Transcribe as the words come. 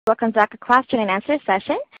We'll conduct a question and answer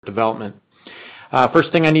session. Development.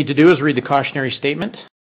 First thing I need to do is read the cautionary statement.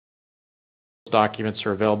 Documents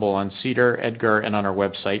are available on SEDAR, EDGAR, and on our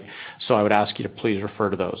website, so I would ask you to please refer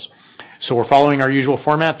to those. So we're following our usual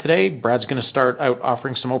format today. Brad's going to start out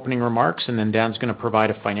offering some opening remarks, and then Dan's going to provide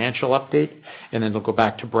a financial update, and then we'll go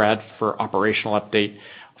back to Brad for operational update,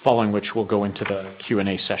 following which we'll go into the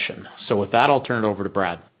Q&A session. So with that, I'll turn it over to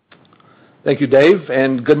Brad. Thank you, Dave,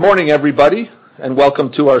 and good morning, everybody, and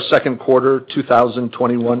welcome to our second quarter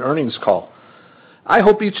 2021 earnings call. I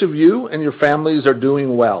hope each of you and your families are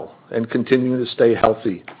doing well and continuing to stay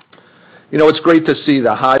healthy. You know, it's great to see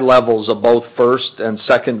the high levels of both first and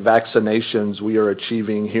second vaccinations we are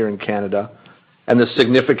achieving here in Canada and the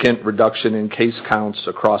significant reduction in case counts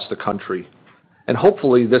across the country. And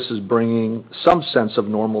hopefully this is bringing some sense of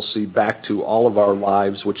normalcy back to all of our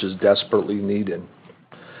lives, which is desperately needed.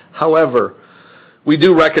 However, we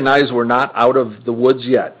do recognize we're not out of the woods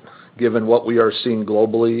yet, given what we are seeing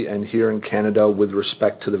globally and here in Canada with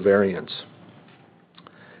respect to the variants.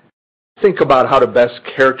 Think about how to best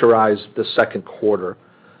characterize the second quarter.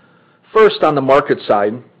 First, on the market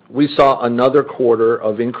side, we saw another quarter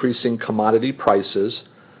of increasing commodity prices,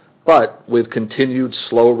 but with continued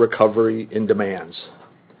slow recovery in demands.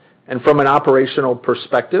 And from an operational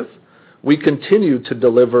perspective, we continue to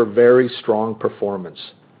deliver very strong performance.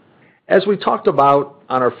 As we talked about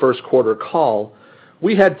on our first quarter call,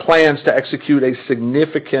 we had plans to execute a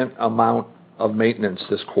significant amount of maintenance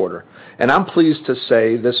this quarter. And I'm pleased to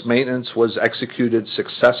say this maintenance was executed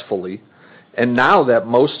successfully. And now that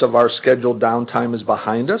most of our scheduled downtime is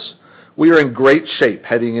behind us, we are in great shape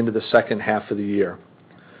heading into the second half of the year.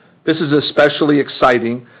 This is especially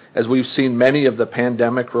exciting as we've seen many of the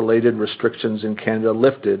pandemic-related restrictions in Canada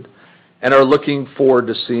lifted and are looking forward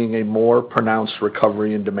to seeing a more pronounced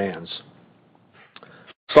recovery in demands.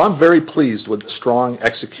 So I'm very pleased with the strong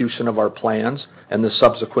execution of our plans and the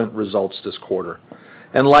subsequent results this quarter.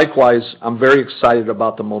 And likewise, I'm very excited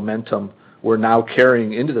about the momentum we're now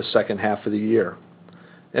carrying into the second half of the year.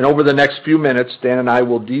 And over the next few minutes, Dan and I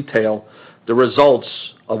will detail the results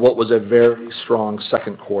of what was a very strong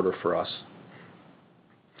second quarter for us.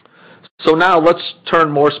 So now let's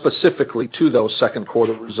turn more specifically to those second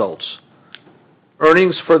quarter results.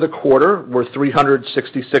 Earnings for the quarter were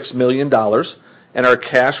 $366 million, and our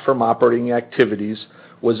cash from operating activities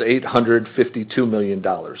was $852 million,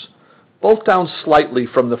 both down slightly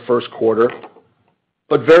from the first quarter,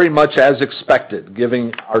 but very much as expected,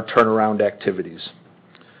 given our turnaround activities.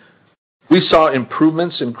 We saw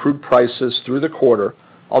improvements in crude prices through the quarter,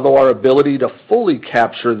 although our ability to fully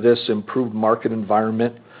capture this improved market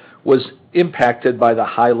environment was impacted by the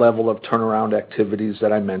high level of turnaround activities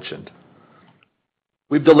that I mentioned.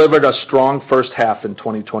 We've delivered a strong first half in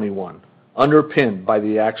 2021, underpinned by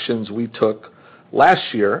the actions we took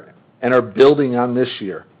last year and are building on this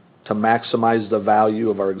year to maximize the value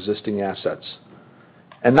of our existing assets.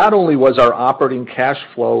 And not only was our operating cash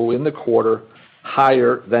flow in the quarter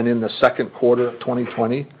higher than in the second quarter of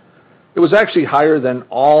 2020, it was actually higher than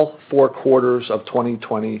all 4 quarters of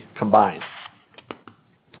 2020 combined.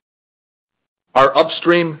 Our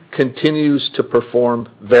upstream continues to perform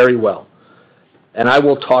very well, and I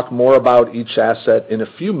will talk more about each asset in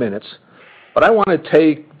a few minutes, but I want to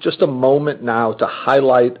take just a moment now to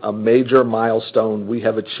highlight a major milestone we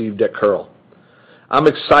have achieved at Kearl. I'm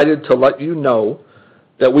excited to let you know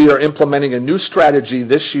that we are implementing a new strategy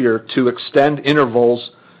this year to extend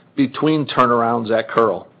intervals between turnarounds at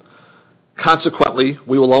Kearl. Consequently,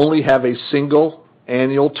 we will only have a single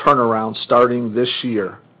annual turnaround starting this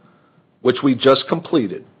year, which we just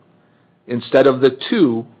completed, instead of the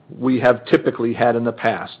 2 we have typically had in the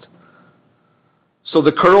past. So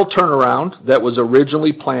the Kearl turnaround that was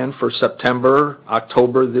originally planned for September,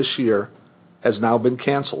 October this year has now been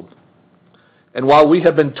canceled. And while we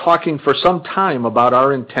have been talking for some time about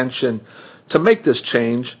our intention to make this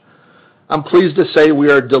change, I'm pleased to say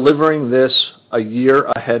we are delivering this a year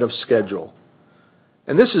ahead of schedule.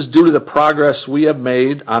 And this is due to the progress we have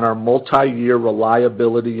made on our multi-year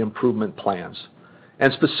reliability improvement plans,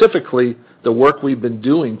 and specifically the work we've been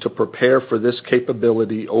doing to prepare for this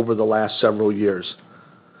capability over the last several years.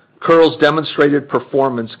 Kearl's demonstrated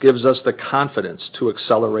performance gives us the confidence to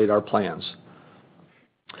accelerate our plans.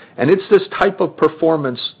 And it's this type of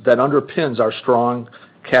performance that underpins our strong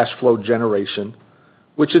cash flow generation,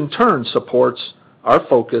 which in turn supports our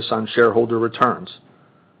focus on shareholder returns.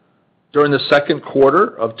 During the second quarter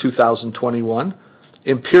of 2021,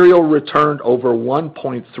 Imperial returned over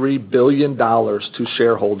 $1.3 billion to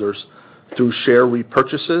shareholders through share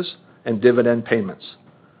repurchases and dividend payments.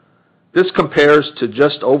 This compares to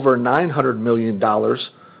just over $900 million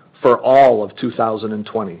for all of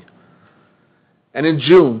 2020. And in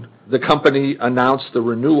June, the company announced the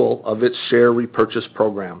renewal of its share repurchase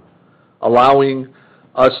program, allowing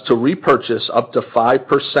us to repurchase up to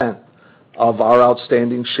 5% of our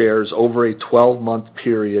outstanding shares over a 12-month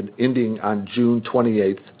period ending on June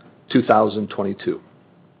 28, 2022.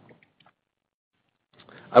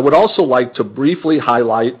 I would also like to briefly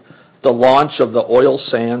highlight the launch of the Oil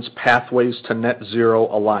Sands Pathways to Net Zero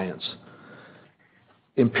Alliance.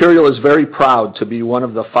 Imperial is very proud to be one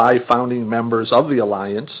of the 5 founding members of the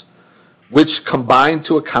Alliance, which combine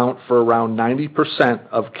to account for around 90%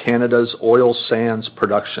 of Canada's oil sands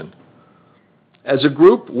production. As a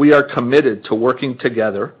group, we are committed to working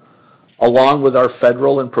together, along with our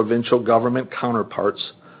federal and provincial government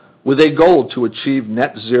counterparts, with a goal to achieve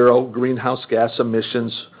net zero greenhouse gas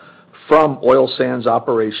emissions from oil sands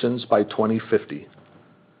operations by 2050.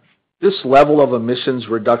 This level of emissions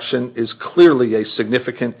reduction is clearly a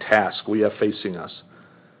significant task we have facing us,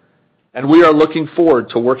 and we are looking forward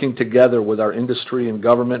to working together with our industry and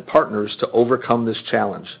government partners to overcome this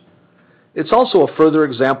challenge. It's also a further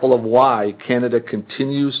example of why Canada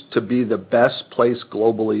continues to be the best place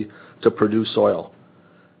globally to produce oil.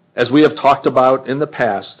 As we have talked about in the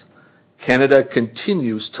past, Canada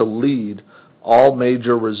continues to lead all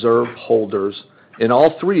major reserve holders in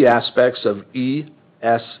all 3 aspects of E,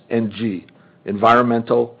 S, and G,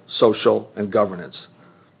 environmental, social, and governance.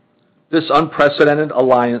 This unprecedented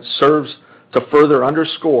alliance serves to further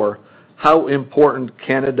underscore how important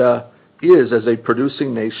Canada is as a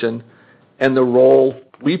producing nation and the role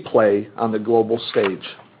we play on the global stage.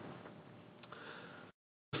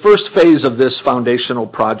 The first phase of this foundational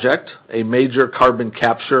project, a major carbon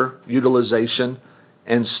capture, utilization,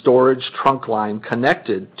 and storage trunk line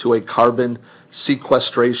connected to a carbon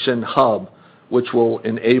sequestration hub, which will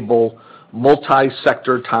enable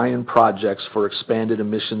multi-sector tie-in projects for expanded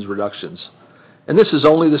emissions reductions. And this is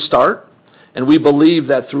only the start, and we believe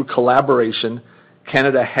that through collaboration,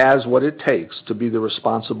 Canada has what it takes to be the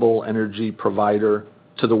responsible energy provider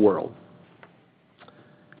to the world.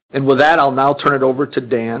 And with that, I'll now turn it over to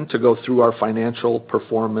Dan to go through our financial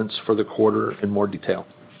performance for the quarter in more detail.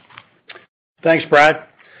 Thanks, Brad.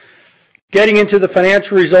 Getting into the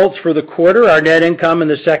financial results for the quarter, our net income in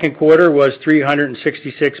the second quarter was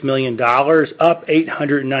 $366 million, up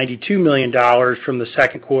 $892 million from the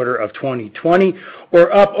second quarter of 2020,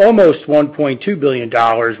 or up almost $1.2 billion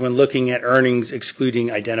when looking at earnings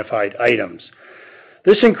excluding identified items.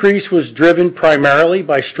 This increase was driven primarily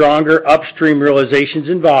by stronger upstream realizations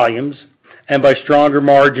and volumes and by stronger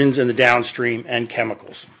margins in the downstream and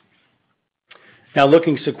chemicals. Now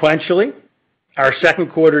looking sequentially, our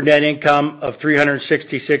second quarter net income of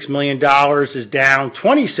 $366 million is down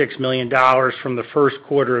 $26 million from the first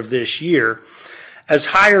quarter of this year, as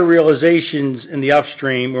higher realizations in the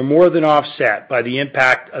upstream were more than offset by the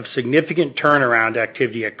impact of significant turnaround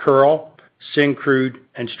activity at Kearl, Syncrude,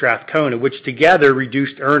 and Strathcona, which together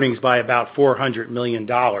reduced earnings by about $400 million,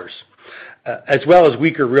 as well as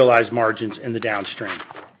weaker realized margins in the downstream.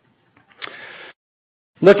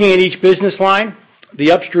 Looking at each business line,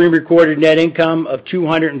 the upstream recorded net income of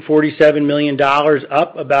 $247 million,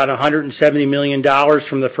 up about $170 million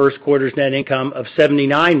from the first quarter's net income of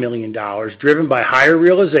 $79 million, driven by higher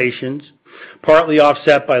realizations, partly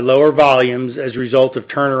offset by lower volumes as a result of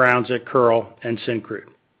turnarounds at Kearl and Syncrude.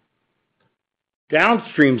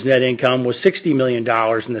 Downstream's net income was $60 million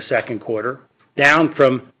in the second quarter, down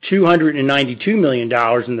from $292 million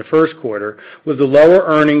in the first quarter, with the lower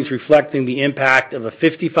earnings reflecting the impact of a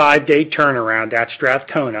 55-day turnaround at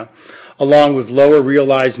Strathcona, along with lower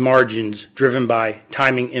realized margins driven by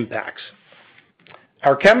timing impacts.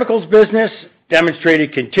 Our chemicals business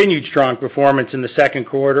demonstrated continued strong performance in the second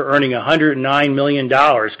quarter, earning $109 million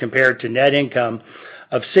compared to net income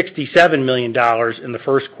of $67 million in the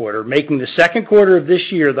first quarter, making the second quarter of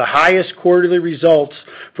this year the highest quarterly results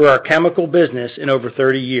for our chemical business in over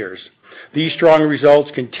 30 years. These strong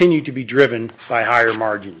results continue to be driven by higher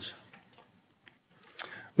margins.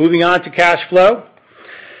 Moving on to cash flow.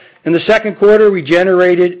 In the second quarter, we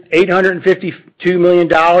generated $852 million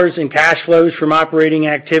in cash flows from operating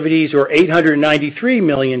activities, or $893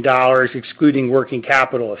 million excluding working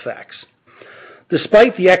capital effects.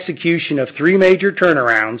 Despite the execution of 3 major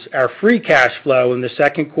turnarounds, our free cash flow in the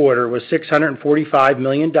second quarter was $645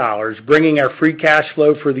 million, bringing our free cash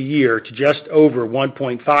flow for the year to just over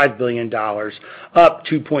 $1.5 billion, up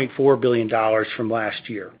 $2.4 billion from last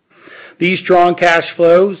year. These strong cash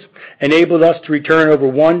flows enabled us to return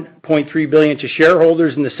over $1.3 billion to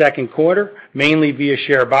shareholders in the second quarter, mainly via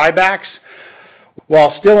share buybacks,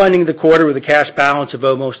 while still ending the quarter with a cash balance of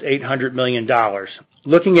almost $800 million.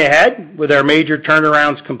 Looking ahead, with our major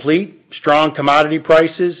turnarounds complete, strong commodity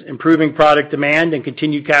prices, improving product demand, and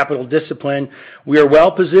continued capital discipline, we are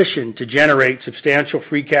well positioned to generate substantial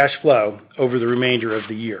free cash flow over the remainder of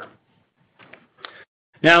the year.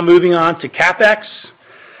 Now moving on to CapEx.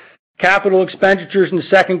 Capital expenditures in the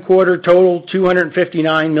second quarter totaled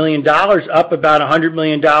 $259 million, up about $100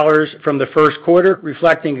 million from the first quarter,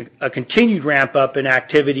 reflecting a continued ramp-up in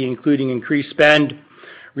activity, including increased spend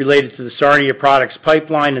related to the Sarnia Products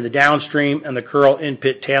Pipeline in the downstream and the Kearl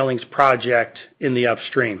in-pit tailings project in the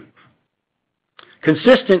upstream.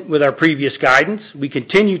 Consistent with our previous guidance, we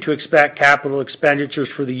continue to expect capital expenditures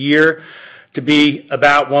for the year to be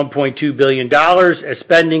about $1.2 billion as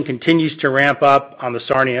spending continues to ramp up on the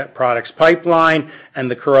Sarnia Products Pipeline and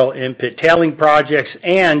the Kearl in-pit tailing projects,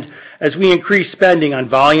 and as we increase spending on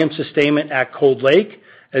volume sustainment at Cold Lake,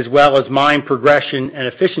 as well as mine progression and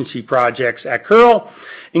efficiency projects at Kearl,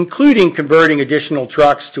 including converting additional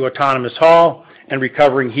trucks to autonomous haul and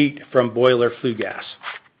recovering heat from boiler flue gas.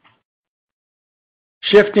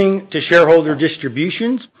 Shifting to shareholder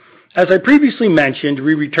distributions, as I previously mentioned,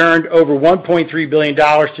 we returned over $1.3 billion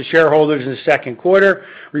to shareholders in the second quarter,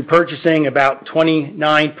 repurchasing about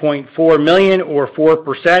 29.4 million or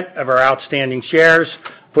 4% of our outstanding shares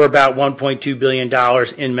for about $1.2 billion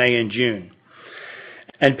in May and June,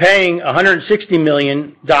 and paying $160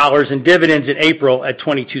 million in dividends in April at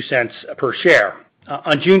 22 cents per share.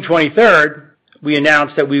 On June 23rd, we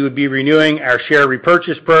announced that we would be renewing our share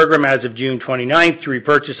repurchase program as of June 29th to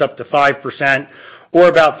repurchase up to 5%, or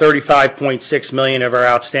about 35.6 million of our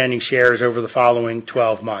outstanding shares over the following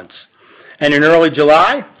 12 months. And in early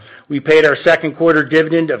July, we paid our second quarter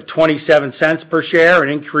dividend of 27 cents per share, an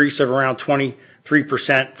increase of around 23%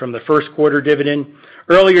 from the first quarter dividend.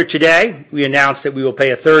 Earlier today, we announced that we will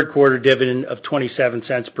pay a third quarter dividend of 27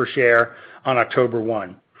 cents per share on October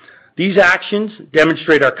 1. These actions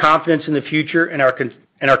demonstrate our confidence in the future and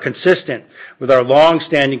are consistent with our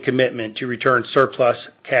long-standing commitment to return surplus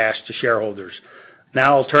cash to shareholders.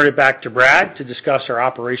 Now I'll turn it back to Brad to discuss our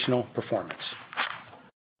operational performance.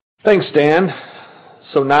 Thanks, Dan.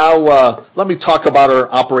 So now let me talk about our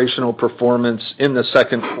operational performance in the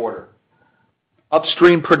second quarter.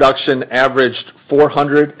 Upstream production averaged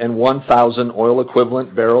 401,000 oil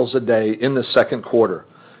equivalent barrels a day in the second quarter,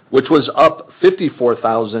 which was up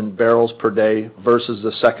 54,000 barrels per day versus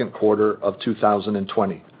the second quarter of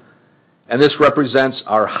 2020. And this represents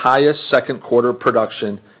our highest second quarter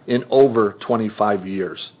production in over 25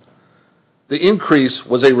 years. The increase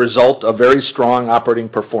was a result of very strong operating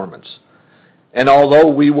performance. And although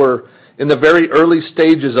we were in the very early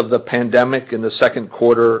stages of the pandemic in the second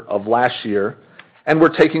quarter of last year, and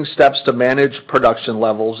we're taking steps to manage production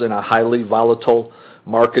levels in a highly volatile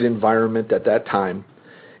market environment at that time,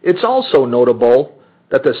 it's also notable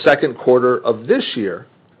that the second quarter of this year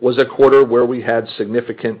was a quarter where we had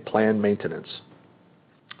significant planned maintenance.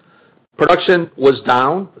 Production was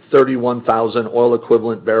down 31,000 oil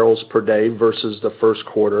equivalent barrels per day versus the first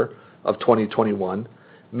quarter of 2021,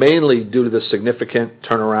 mainly due to the significant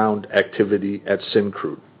turnaround activity at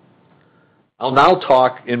Syncrude. I'll now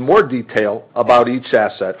talk in more detail about each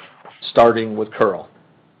asset, starting with Kearl.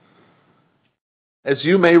 As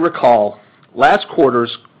you may recall, last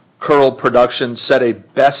quarter's Kearl production set a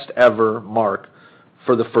best ever mark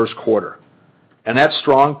for the first quarter, and that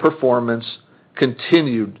strong performance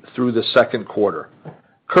continued through the second quarter.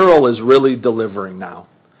 Kearl is really delivering now.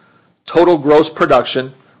 Total gross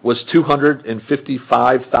production was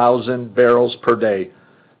 255,000 barrels per day,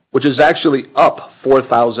 which is actually up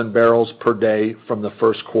 4,000 barrels per day from the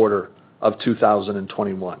first quarter of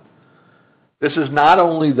 2021. This is not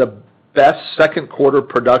only the best second quarter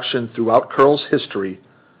production throughout Kearl's history,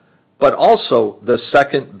 but also the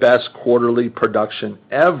second best quarterly production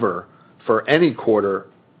ever for any quarter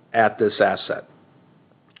at this asset.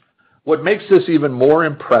 What makes this even more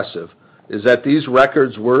impressive is that these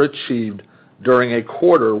records were achieved during a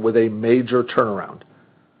quarter with a major turnaround.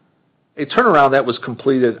 A turnaround that was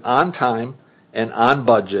completed on time and on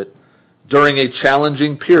budget during a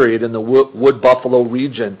challenging period in the Wood Buffalo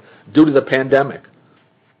region due to the pandemic.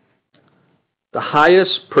 The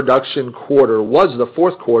highest production quarter was the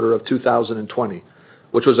fourth quarter of 2020,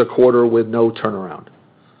 which was a quarter with no turnaround.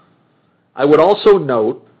 I would also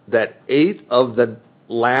note that 8 of the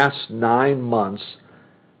last 9 months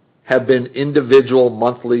have been individual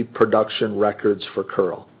monthly production records for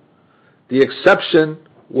Kearl. The exception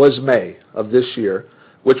was May of this year,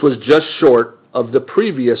 which was just short of the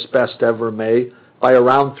previous best ever May by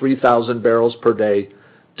around 3,000 barrels per day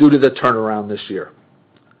due to the turnaround this year.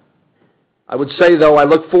 I would say, though, I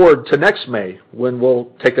look forward to next May when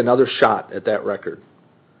we'll take another shot at that record.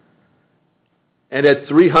 And at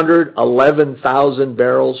 311,000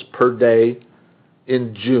 barrels per day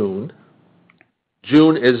in June,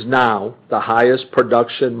 June is now the highest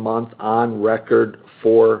production month on record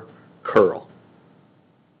for Kearl.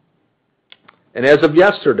 And as of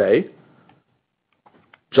yesterday,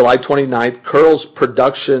 July 29th, Kearl's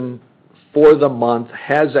production for the month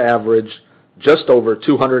has averaged just over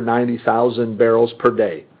 290,000 barrels per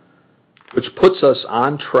day, which puts us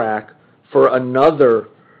on track for another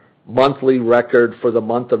monthly record for the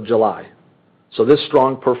month of July. So this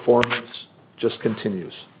strong performance just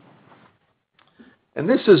continues. And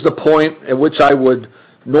this is the point at which I would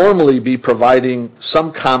normally be providing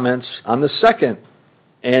some comments on the second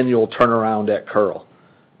annual turnaround at Kearl.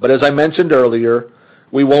 But as I mentioned earlier,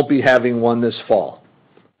 we won't be having one this fall.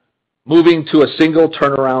 Moving to a single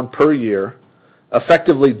turnaround per year,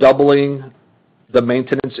 effectively doubling the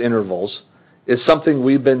maintenance intervals, is something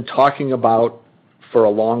we've been talking about for a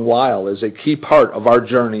long while as a key part of our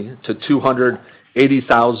journey to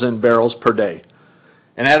 280,000 barrels per day.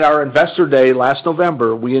 And at our Investor Day last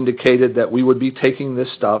November, we indicated that we would be taking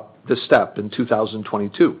this step in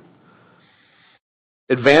 2022.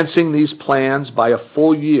 Advancing these plans by a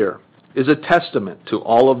full year is a testament to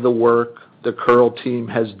all of the work the Kearl team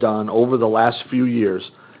has done over the last few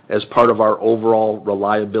years as part of our overall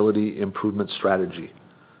reliability improvement strategy.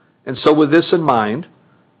 And so with this in mind,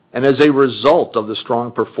 and as a result of the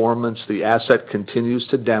strong performance the asset continues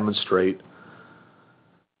to demonstrate,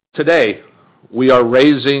 today we are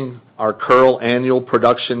raising our Kearl annual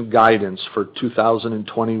production guidance for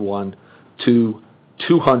 2021 to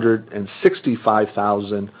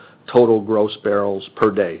 265,000 total gross barrels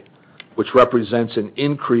per day, which represents an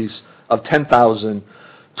increase of 10,000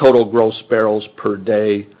 total gross barrels per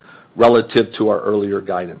day relative to our earlier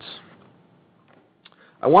guidance.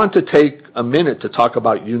 I want to take a minute to talk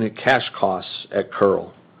about unit cash costs at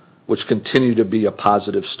Kearl, which continue to be a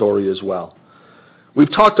positive story as well.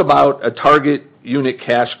 We've talked about a target unit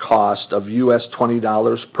cash cost of US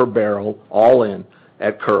 $20 per barrel all in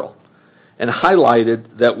at Kearl, and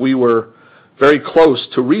highlighted that we were very close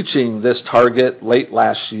to reaching this target late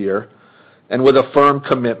last year and with a firm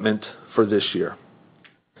commitment for this year.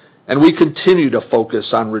 And we continue to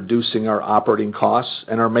focus on reducing our operating costs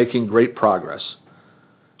and are making great progress.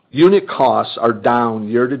 Unit costs are down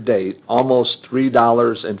year to date almost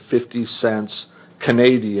 $3.50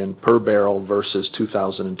 Canadian per barrel versus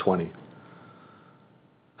 2020.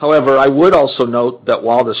 However, I would also note that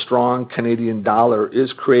while the strong Canadian dollar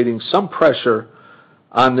is creating some pressure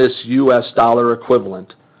on this US dollar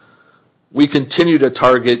equivalent, we continue to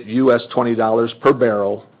target US $20 per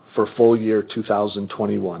barrel for full year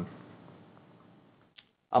 2021.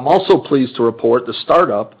 I'm also pleased to report the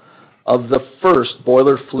startup of the first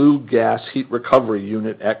boiler flue gas heat recovery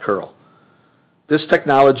unit at Kearl. This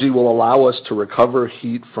technology will allow us to recover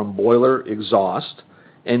heat from boiler exhaust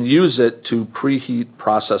and use it to preheat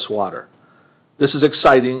process water. This is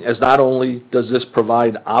exciting as not only does this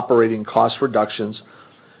provide operating cost reductions,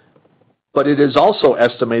 but it is also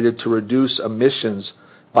estimated to reduce emissions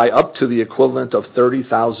by up to the equivalent of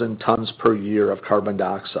 30,000 tons per year of carbon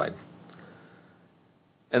dioxide.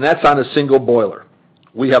 And that's on a single boiler.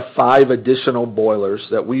 We have 5 additional boilers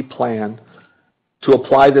that we plan to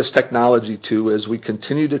apply this technology to as we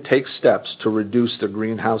continue to take steps to reduce the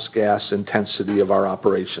greenhouse gas intensity of our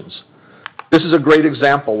operations. This is a great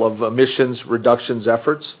example of emissions reductions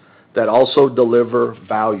efforts that also deliver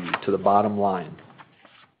value to the bottom line.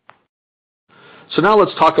 So now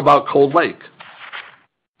let's talk about Cold Lake.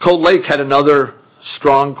 Cold Lake had another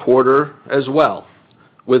strong quarter as well,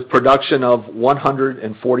 with production of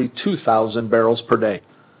 142,000 barrels per day.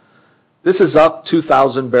 This is up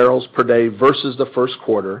 2,000 barrels per day versus the first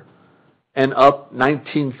quarter and up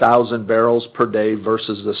 19,000 barrels per day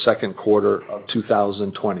versus the second quarter of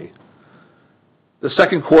 2020. The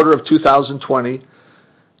second quarter of 2020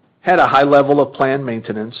 had a high level of planned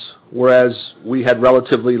maintenance, whereas we had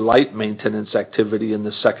relatively light maintenance activity in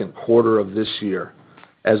the second quarter of this year,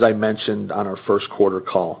 as I mentioned on our first quarter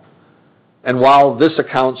call. And while this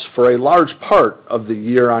accounts for a large part of the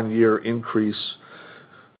year-on-year increase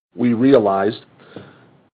we realized,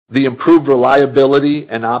 the improved reliability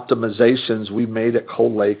and optimizations we made at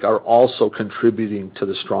Cold Lake are also contributing to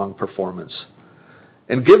the strong performance.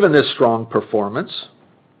 And given this strong performance,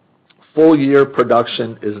 full-year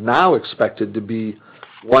production is now expected to be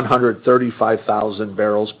 135,000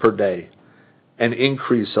 barrels per day, an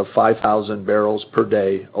increase of 5,000 barrels per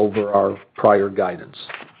day over our prior guidance.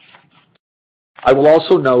 I will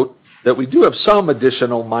also note that we do have some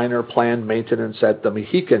additional minor planned maintenance at the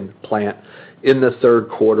Mohican plant in the third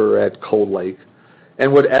quarter at Cold Lake,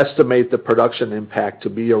 and would estimate the production impact to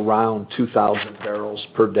be around 2,000 barrels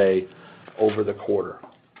per day over the quarter.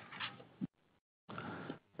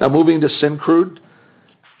 Now moving to Syncrude,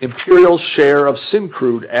 Imperial's share of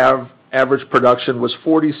Syncrude average production was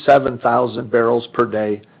 47,000 barrels per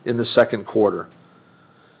day in the second quarter.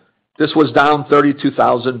 This was down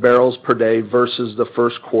 32,000 barrels per day versus the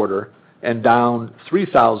first quarter and down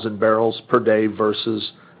 3,000 barrels per day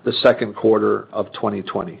versus the second quarter of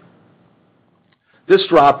 2020. This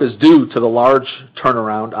drop is due to the large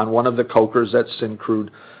turnaround on one of the cokers at Syncrude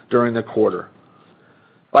during the quarter.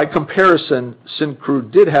 By comparison,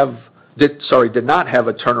 Syncrude did not have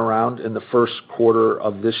a turnaround in the first quarter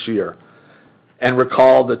of this year. And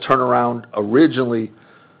recall the turnaround originally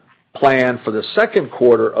planned for the second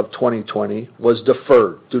quarter of 2020 was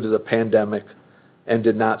deferred due to the pandemic and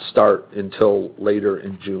did not start until later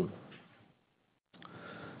in June.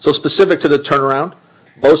 So specific to the turnaround,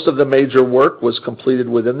 most of the major work was completed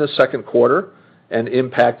within the second quarter and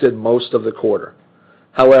impacted most of the quarter.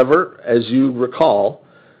 However, as you recall,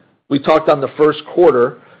 we talked on the first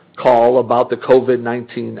quarter call about the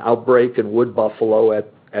COVID-19 outbreak in Wood Buffalo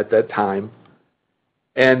at that time,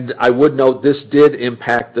 and I would note this did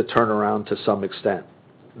impact the turnaround to some extent.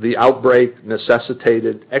 The outbreak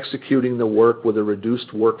necessitated executing the work with a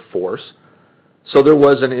reduced workforce, so there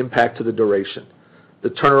was an impact to the duration. The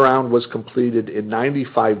turnaround was completed in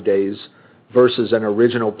 95 days versus an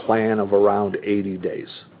original plan of around 80 days.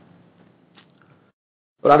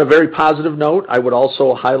 But on a very positive note, I would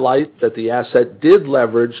also highlight that the asset did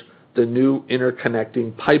leverage the new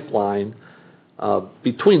interconnecting pipeline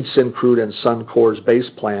between Syncrude and Suncor's base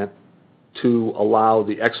plant to allow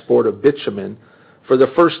the export of bitumen for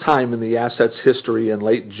the first time in the asset's history in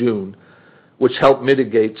late June, which helped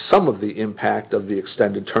mitigate some of the impact of the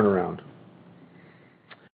extended turnaround.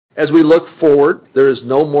 As we look forward, there is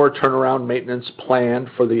no more turnaround maintenance planned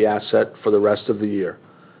for the asset for the rest of the year.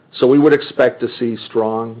 So we would expect to see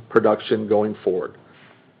strong production going forward.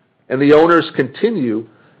 And the owners continue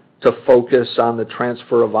to focus on the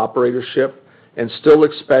transfer of operatorship and still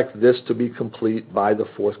expect this to be complete by the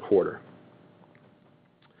fourth quarter.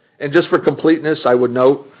 And just for completeness, I would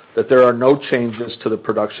note that there are no changes to the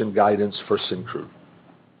production guidance for Syncrude.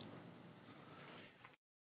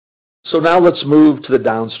 So now let's move to the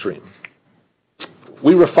downstream.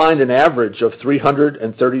 We refined an average of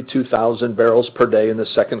 332,000 barrels per day in the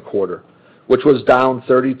second quarter, which was down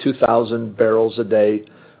 32,000 barrels a day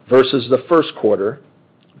versus the first quarter,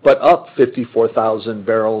 but up 54,000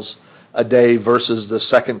 barrels a day versus the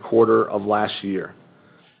second quarter of last year.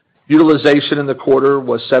 Utilization in the quarter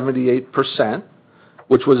was 78%,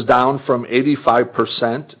 which was down from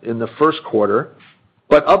 85% in the first quarter,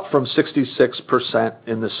 but up from 66%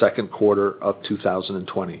 in the second quarter of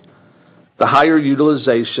 2020. The higher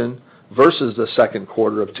utilization versus the second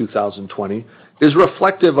quarter of 2020 is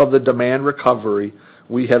reflective of the demand recovery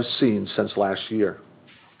we have seen since last year.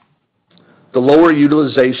 The lower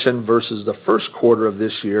utilization versus the first quarter of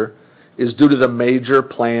this year is due to the major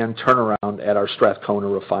planned turnaround at our Strathcona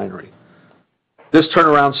refinery. This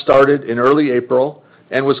turnaround started in early April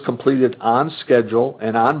and was completed on schedule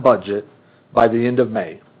and on budget by the end of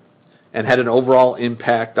May, and had an overall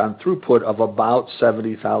impact on throughput of about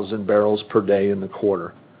 70,000 barrels per day in the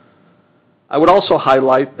quarter. I would also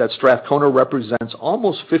highlight that Strathcona represents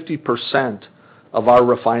almost 50% of our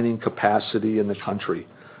refining capacity in the country.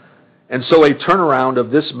 And so a turnaround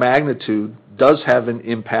of this magnitude does have an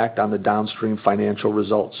impact on the downstream financial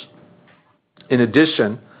results. In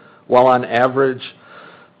addition, while on average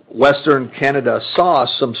Western Canada saw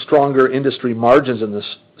some stronger industry margins in the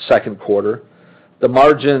second quarter, the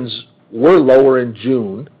margins were lower in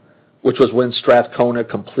June, which was when Strathcona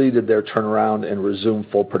completed their turnaround and resumed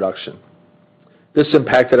full production. This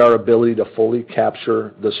impacted our ability to fully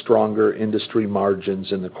capture the stronger industry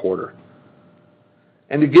margins in the quarter.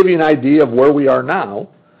 And to give you an idea of where we are now,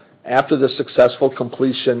 after the successful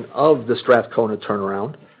completion of the Strathcona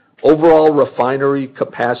turnaround, overall refinery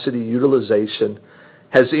capacity utilization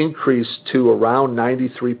has increased to around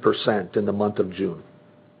 93% in the month of June.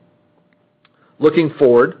 Looking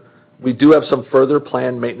forward, we do have some further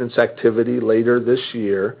planned maintenance activity later this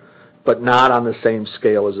year, but not on the same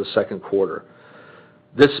scale as the second quarter.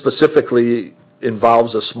 This specifically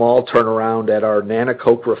involves a small turnaround at our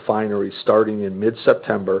Nanticoke refinery starting in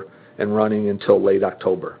mid-September and running until late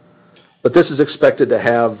October. But this is expected to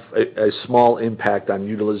have a small impact on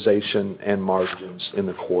utilization and margins in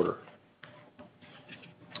the quarter.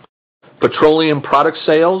 Petroleum product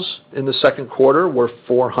sales in the second quarter were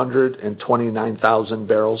 429,000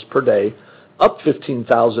 barrels per day, up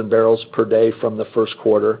 15,000 barrels per day from the first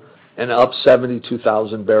quarter, and up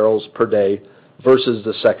 72,000 barrels per day versus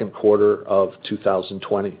the second quarter of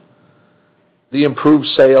 2020. The improved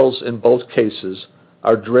sales in both cases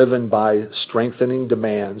are driven by strengthening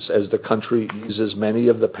demands as the country eases many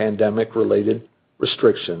of the pandemic-related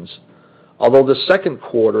restrictions, although the second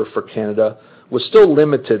quarter for Canada was still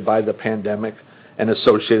limited by the pandemic and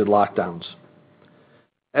associated lockdowns.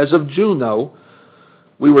 As of June, though,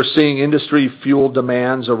 we were seeing industry fuel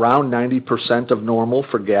demands around 90% of normal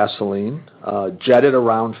for gasoline, jet at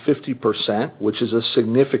around 50%, which is a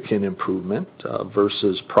significant improvement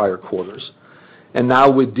versus prior quarters, and now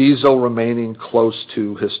with diesel remaining close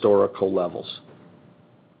to historical levels.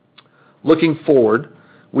 Looking forward,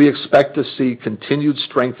 we expect to see continued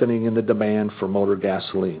strengthening in the demand for motor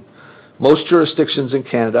gasoline. Most jurisdictions in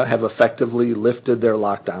Canada have effectively lifted their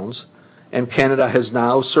lockdowns, and Canada has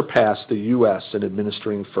now surpassed the U.S. in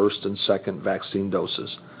administering first and second vaccine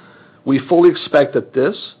doses. We fully expect that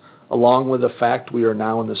this, along with the fact we are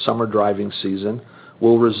now in the summer driving season,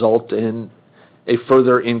 will result in a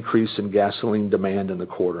further increase in gasoline demand in the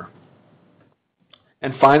quarter.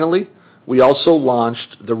 And finally, we also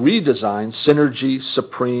launched the redesigned Synergy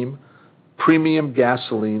Supreme Premium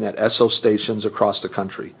Gasoline at Esso stations across the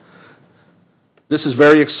country. This is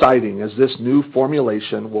very exciting as this new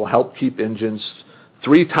formulation will help keep engines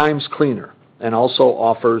 3 times cleaner and also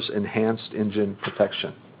offers enhanced engine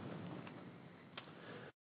protection.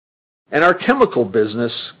 And our chemical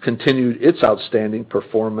business continued its outstanding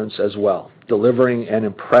performance as well, delivering an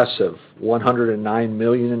impressive $109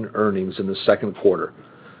 million in earnings in the second quarter,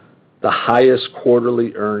 the highest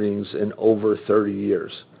quarterly earnings in over 30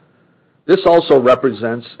 years. This also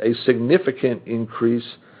represents a significant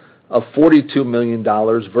increase of $42 million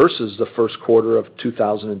versus the first quarter of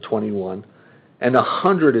 2021 and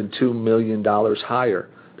 $102 million higher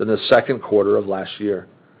than the second quarter of last year.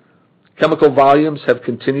 Chemical volumes have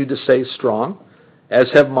continued to stay strong, as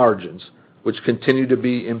have margins, which continue to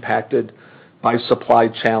be impacted by supply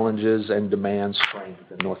challenges and demand strength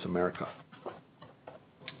in North America.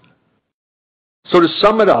 So to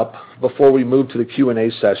sum it up, before we move to the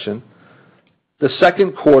Q&A session, the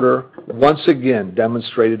second quarter once again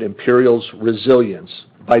demonstrated Imperial's resilience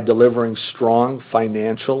by delivering strong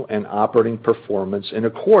financial and operating performance in a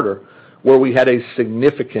quarter where we had a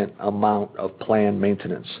significant amount of planned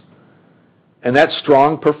maintenance. And that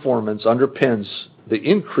strong performance underpins the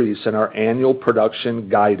increase in our annual production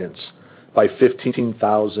guidance by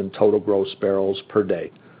 15,000 total gross barrels per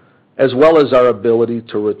day, as well as our ability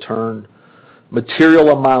to return material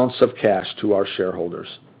amounts of cash to our shareholders.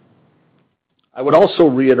 I would also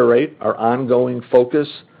reiterate our ongoing focus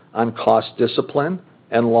on cost discipline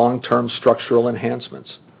and long-term structural enhancements.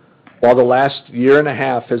 While the last year and a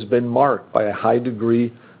half has been marked by a high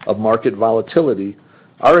degree of market volatility,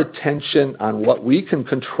 our attention on what we can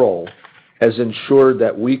control has ensured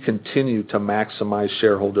that we continue to maximize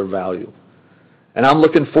shareholder value. And I'm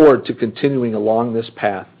looking forward to continuing along this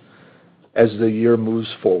path as the year moves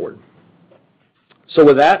forward. So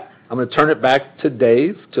with that, I'm going to turn it back to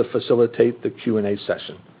Dave to facilitate the Q&A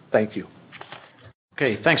session. Thank you.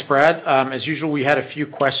 Okay, thanks, Brad. As usual, we had a few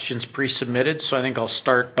questions pre-submitted, so I think I'll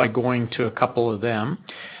start by going to a couple of them.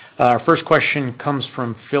 Our first question comes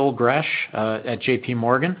from Phil Gresh at JP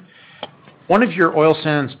Morgan. One of your oil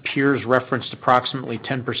sands peers referenced approximately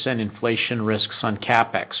 10% inflation risks on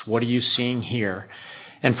CapEx. What are you seeing here?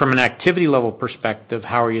 And from an activity level perspective,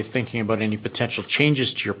 how are you thinking about any potential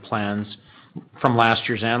changes to your plans from last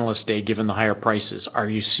year's Analyst Day given the higher prices? Are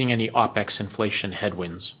you seeing any OPEX inflation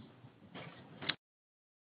headwinds?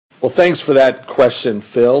 Well, thanks for that question,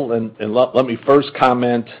 Phil. And let me first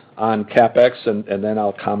comment on CapEx, and then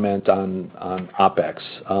I'll comment on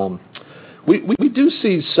OPEX. We do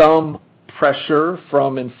see some pressure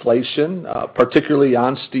from inflation, particularly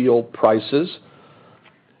on steel prices,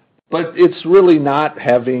 but it's really not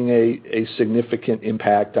having a significant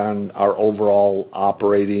impact on our overall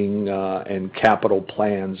operating and capital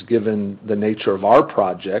plans, given the nature of our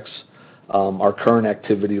projects, our current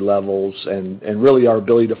activity levels, and really our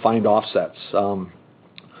ability to find offsets.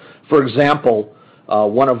 For example,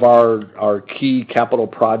 one of our key capital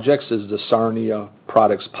projects is the Sarnia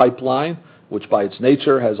Products Pipeline, which by its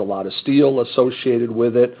nature has a lot of steel associated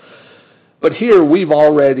with it. But here we've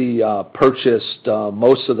already purchased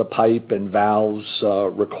most of the pipe and valves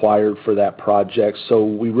required for that project, so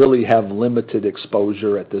we really have limited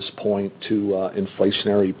exposure at this point to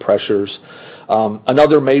inflationary pressures.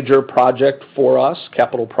 Another major project for us,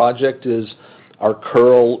 capital project, is our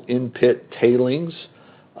Kearl in-pit tailings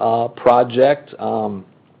project.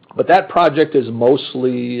 But that project is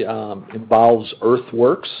mostly involves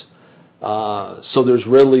earthworks, so there's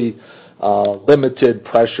really limited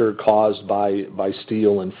pressure caused by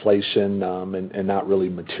steel inflation and not really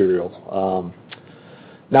material.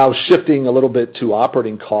 Now shifting a little bit to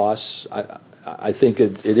operating costs, I think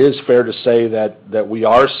it is fair to say that we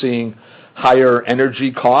are seeing higher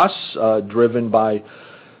energy costs driven by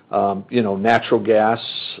natural gas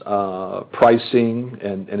pricing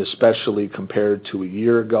and especially compared to a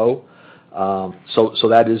year ago. So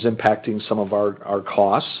that is impacting some of our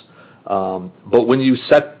costs. But when you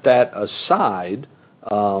set that aside,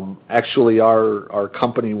 actually our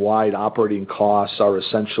company-wide operating costs are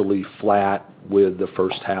essentially flat with the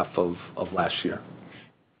first half of last year.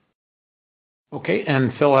 Okay,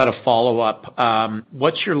 and Phil had a follow-up.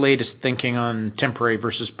 What's your latest thinking on temporary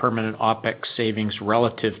versus permanent OPEX savings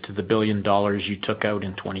relative to the $1 billion you took out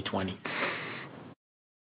in 2020?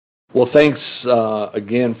 Well, thanks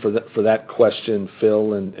again for that question,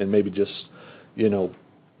 Phil, and maybe just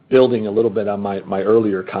building a little bit on my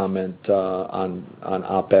earlier comment on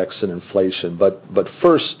OPEX and inflation. But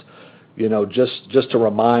first, just to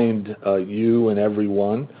remind you and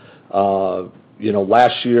everyone,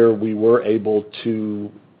 last year we were able to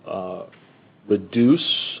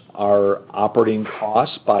reduce our operating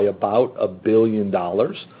costs by about $1 billion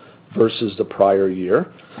versus the prior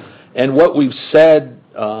year. And what we've said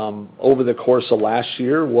over the course of last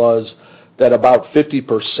year was that about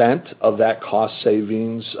 50% of that cost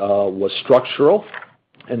savings was structural,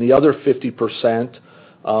 and the other 50%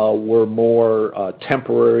 were more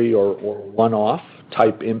temporary or one-off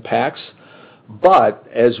type impacts. But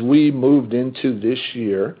as we moved into this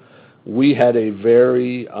year, we had a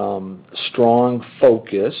very strong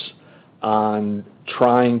focus on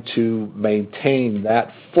trying to maintain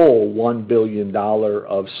that full $1 billion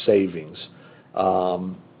of savings.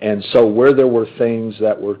 And so where there were things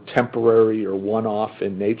that were temporary or one-off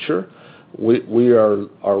in nature, we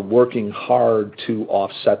are working hard to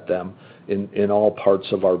offset them in all parts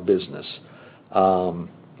of our business. And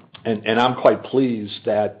I'm quite pleased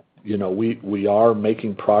that we are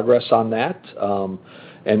making progress on that.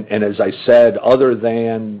 And as I said, other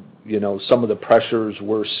than some of the pressures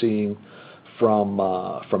we're seeing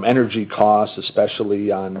from energy costs,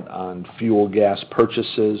 especially on fuel gas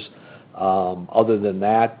purchases, other than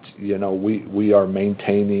that, we are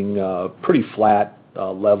maintaining pretty flat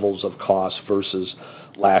levels of cost versus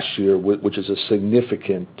last year, which is a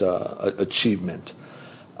significant achievement.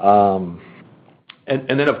 And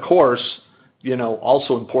then, of course,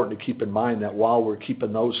 also important to keep in mind that while we're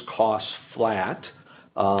keeping those costs flat,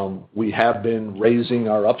 we have been raising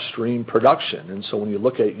our upstream production. And so when you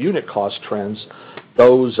look at unit cost trends,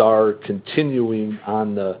 those are continuing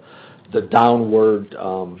on the downward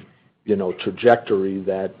trajectory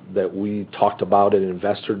that we talked about at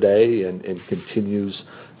Investor Day and continues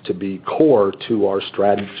to be core to our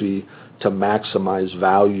strategy to maximize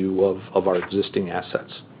value of our existing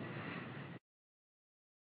assets.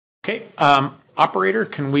 Okay, operator,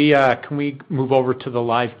 can we move over to the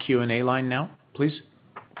live Q&A line now, please?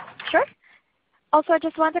 Sure. Also, I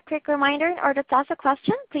just want a quick reminder, in order to ask a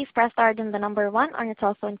question, please press star then the number 1 on your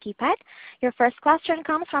telephone keypad. Your first question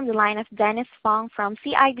comes from the line of Dennis Fong from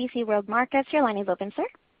CIBC World Markets. Your line is open, sir.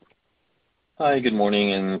 Hi, good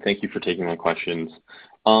morning, and thank you for taking my questions.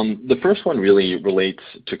 The first one really relates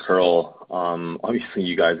to Kearl. Obviously,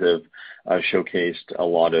 you guys have showcased a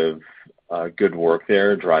lot of good work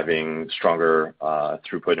there, driving stronger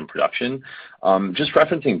throughput and production. Just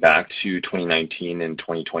referencing back to 2019 and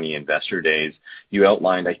 2020 Investor Days, you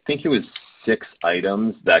outlined, I think it was 6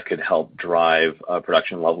 items that could help drive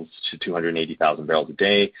production levels to 280,000 barrels a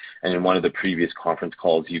day. And in one of the previous conference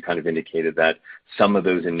calls, you kind of indicated that some of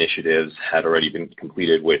those initiatives had already been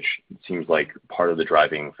completed, which seems like part of the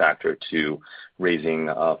driving factor to raising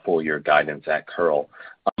full-year guidance at Kearl.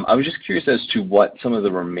 I was just curious as to what some of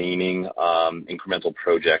the remaining incremental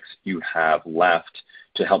projects you have left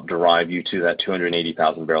to help drive you to that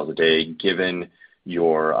 280,000 barrels a day, given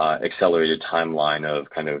your accelerated timeline of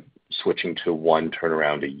kind of switching to one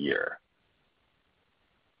turnaround a year.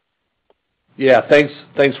 Yeah, thanks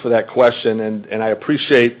for that question, and I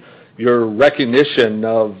appreciate your recognition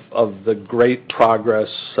of the great progress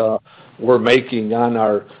we're making on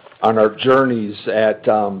our journeys at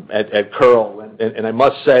Kearl. And I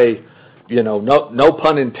must say, no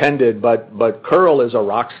pun intended, but Kearl is a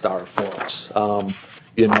rock star for us.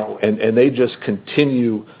 And they just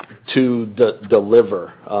continue to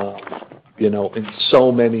deliver. In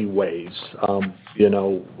so many ways,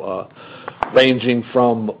 ranging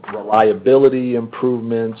from reliability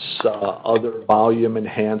improvements, other volume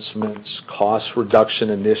enhancements, cost reduction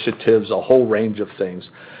initiatives, a whole range of things.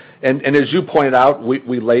 And as you pointed out,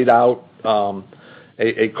 we laid out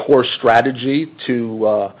a core strategy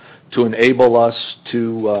to to enable us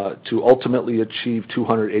to ultimately achieve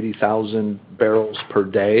 280,000 barrels per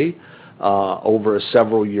day over a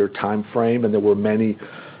several-year time frame, and there were many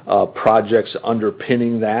projects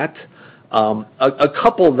underpinning that. A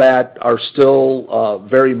couple that are still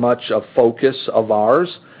very much a focus of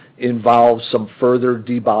ours involves some further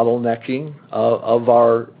debottlenecking of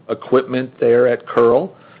our equipment there at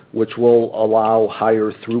Kearl, which will allow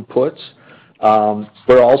higher throughputs.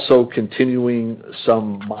 We're also continuing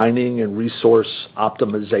some mining and resource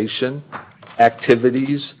optimization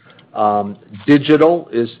activities. Digital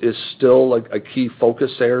is still a key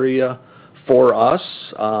focus area for us,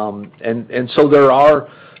 and so there are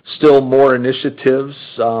still more initiatives,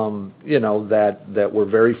 that we're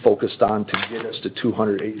very focused on to get us to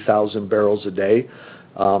 280,000 barrels a day.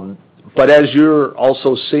 But as you're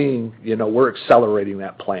also seeing, we're accelerating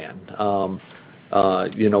that plan.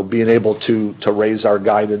 Being able to raise our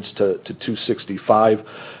guidance to 265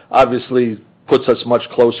 obviously puts us much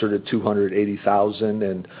closer to 280,000,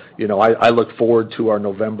 and I look forward to our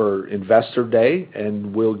November Investor Day,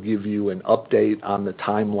 and we'll give you an update on the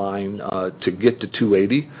timeline to get to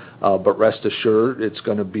 280. But rest assured, it's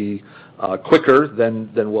going to be quicker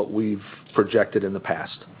than what we've projected in the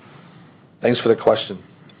past. Thanks for the question.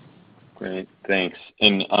 Great, thanks.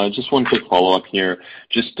 And just one quick follow-up here,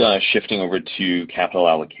 just shifting over to capital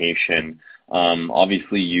allocation.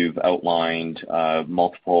 Obviously, you've outlined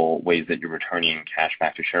multiple ways that you're returning cash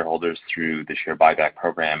back to shareholders through the share buyback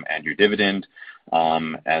program and your dividend,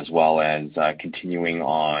 as well as continuing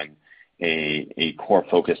on a core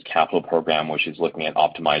focused capital program, which is looking at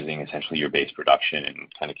optimizing essentially your base production and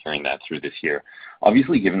kind of carrying that through this year.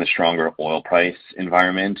 Obviously, given the stronger oil price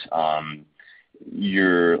environment,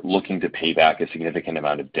 you're looking to pay back a significant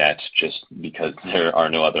amount of debt just because there are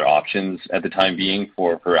no other options at the time being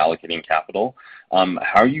for allocating capital.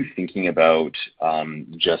 How are you thinking about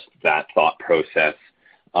just that thought process?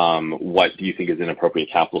 What do you think is an appropriate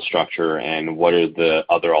capital structure, and what are the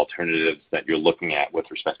other alternatives that you're looking at with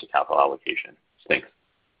respect to capital allocation? Thanks.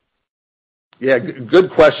 Yeah, good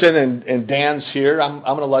question, and Dan's here. I'm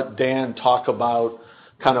going to let Dan talk about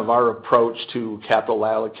kind of our approach to capital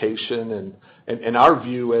allocation and our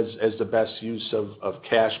view as the best use of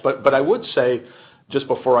cash. But I would say, just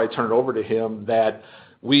before I turn it over to him, that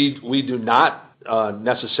we do not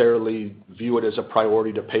necessarily view it as a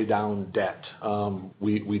priority to pay down debt.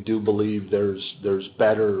 We do believe there's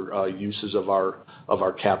better uses of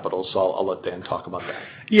our capital. So I'll let Dan talk about that.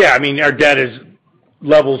 Yeah, I mean, our debt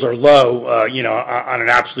levels are low, on an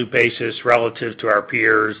absolute basis relative to our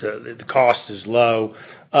peers. The cost is low.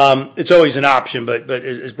 It's always an option, but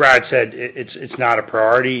as Brad said, it's not a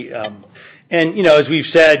priority. And as we've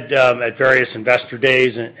said at various investor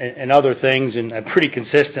days and other things, and pretty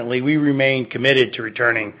consistently, we remain committed to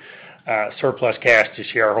returning surplus cash to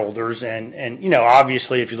shareholders. And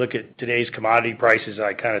obviously, if you look at today's commodity prices,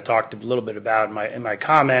 I kind of talked a little bit about in my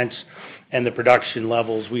comments, and the production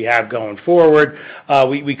levels we have going forward,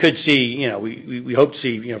 we could see, we hope to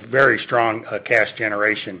see, very strong cash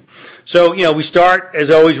generation. So, we start, as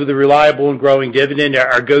always, with a reliable and growing dividend.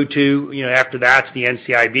 Our go-to, after that's the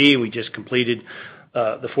NCIB. We just completed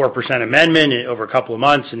the 4% amendment over a couple of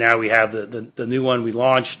months, and now we have the new one we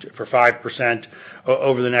launched for 5%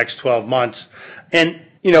 over the next 12 months. And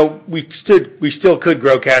we still could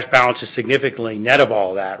grow cash balances significantly net of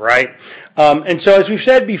all of that, right? And so, as we've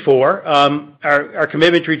said before, our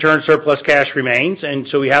commitment to return surplus cash remains, and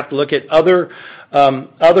so we have to look at other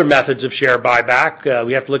methods of share buyback.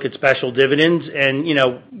 We have to look at special dividends, and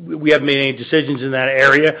we haven't made any decisions in that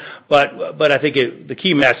area. But I think the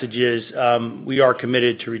key message is we are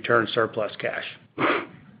committed to return surplus cash.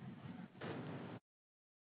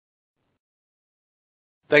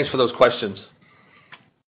 Thanks for those questions.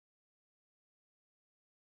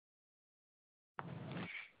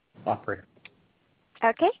 Operator.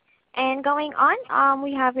 Okay. And going on,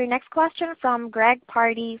 we have your next question from Greg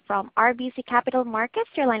Pardy from RBC Capital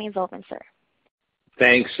Markets. Your line is open, sir.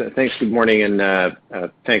 Thanks. Good morning, and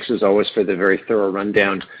thanks as always for the very thorough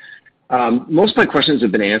rundown. Most of my questions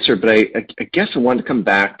have been answered, but I guess I wanted to come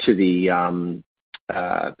back to the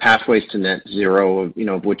pathways to net zero,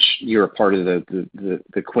 of which you're a part of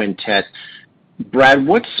the quintet. Brad,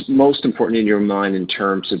 what's most important in your mind in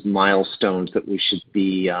terms of milestones that we should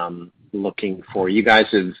be looking for? You guys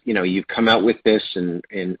have, you've come out with this in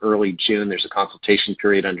early June. There's a consultation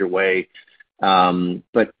period underway.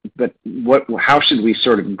 But how should we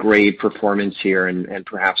sort of grade performance here, and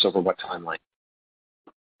perhaps over what timeline?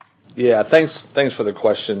 Yeah, thanks for the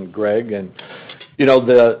question, Greg. And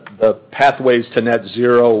the Pathways to Net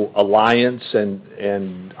Zero Alliance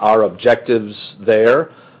and our objectives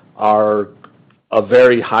there are a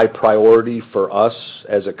very high priority for us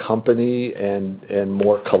as a company and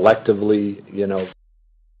more collectively,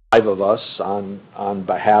 five of us on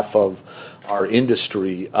behalf of our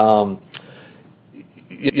industry. The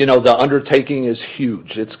undertaking is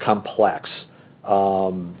huge. It's complex.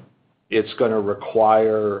 It's going to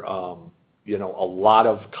require, a lot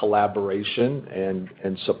of collaboration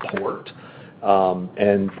and support.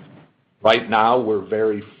 And right now, we're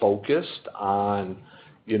very focused on,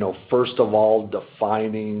 first of all,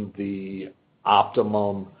 defining the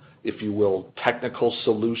optimum, if you will, technical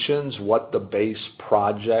solutions, what the base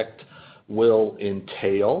project will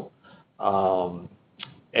entail. And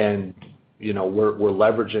we're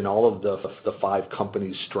leveraging all of the five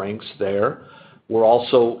companies' strengths there. We're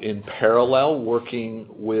also in parallel working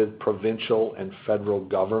with provincial and federal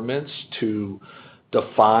governments to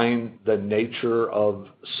define the nature of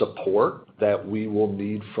support that we will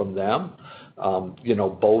need from them,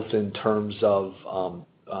 both in terms of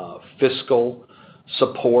fiscal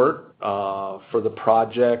support for the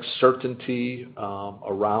project, certainty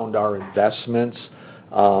around our investments,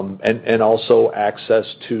 and also access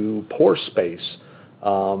to pore space,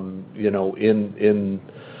 along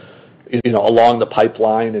the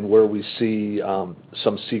pipeline and where we see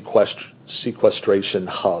some sequestration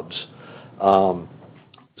hubs.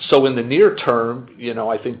 So in the near term,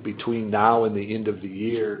 I think between now and the end of the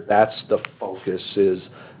year, that's the focus, is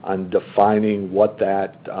on defining what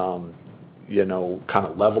that kind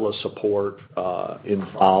of level of support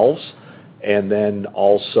involves, and then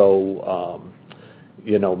also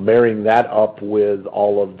marrying that up with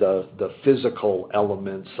all of the physical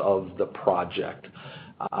elements of the project.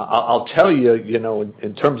 I'll tell you,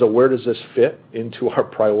 in terms of where does this fit into our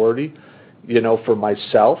priority, for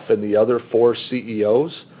myself and the other four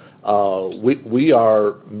CEOs, we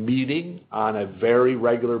are meeting on a very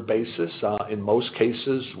regular basis, in most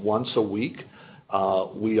cases once a week.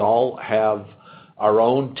 We all have our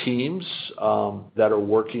own teams that are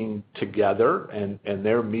working together, and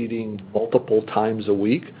they're meeting multiple times a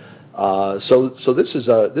week. So this is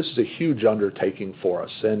a huge undertaking for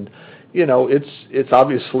us, and it's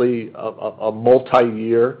obviously a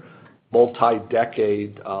multi-year,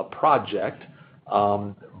 multi-decade project,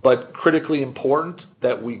 but critically important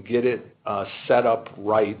that we get it set up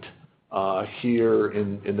right here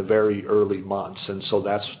in the very early months, and so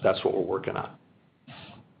that's what we're working on.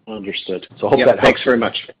 Understood. So I hope that helps. Thanks very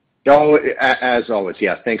much. Oh, as always,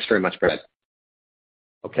 yeah. Thanks very much, Brad.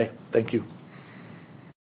 Okay, thank you.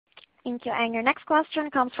 Thank you. And your next question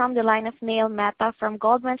comes from the line of Neil Mehta from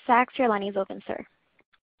Goldman Sachs. Your line is open, sir.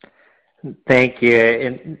 Thank you.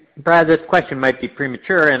 And Brad, this question might be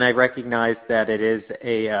premature, and I recognize that it is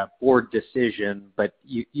a board decision, but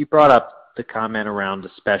you brought up the comment around the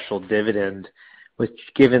special dividend, which,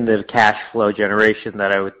 given the cash flow generation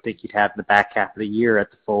that I would think you'd have in the back half of the year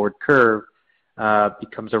at the forward curve,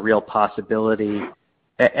 becomes a real possibility.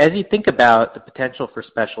 As you think about the potential for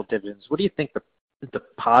special dividends, what do you think the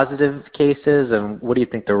positive cases, and what do you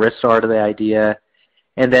think the risks are to the idea?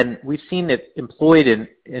 And then we've seen it employed in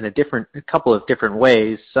a couple of different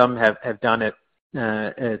ways. Some have done it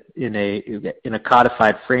in a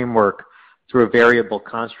codified framework through a variable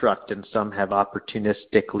construct, and some have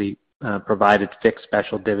opportunistically provided fixed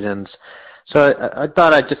special dividends. So I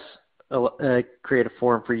thought I'd just create a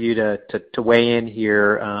forum for you to weigh in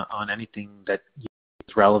here on anything that is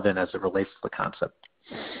relevant as it relates to the concept.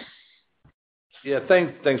 Yeah,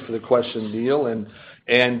 thanks for the question, Neil, and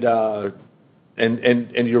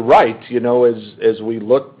you're right. As we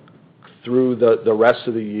look through the rest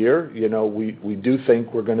of the year, we do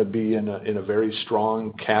think we're going to be in a very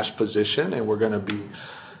strong cash position, and we're going to be,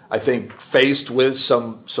 I think, faced with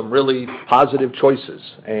some really positive choices.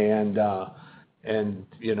 And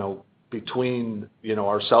between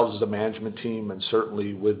ourselves as a management team and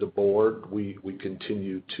certainly with the board, we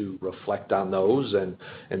continue to reflect on those and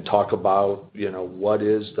talk about what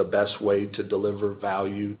is the best way to deliver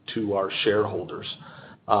value to our shareholders.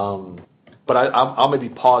 But I'm going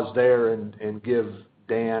to pause there and give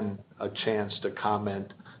Dan a chance to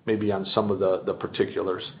comment maybe on some of the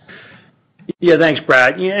particulars. Yeah, thanks,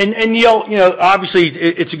 Brad. And Neil, obviously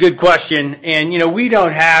it's a good question, and we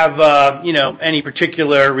don't have any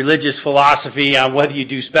particular religious philosophy on whether you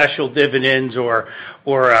do special dividends or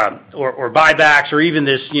buybacks or even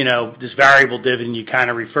this variable dividend you kind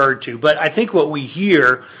of referred to. But I think what we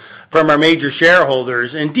hear from our major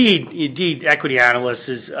shareholders, indeed equity analysts,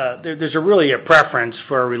 is there's really a preference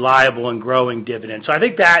for a reliable and growing dividend. So I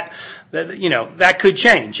think that that could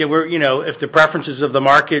change. If the preferences of the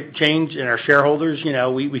market change and our shareholders,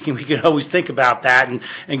 we can always think about that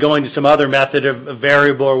and go into some other method of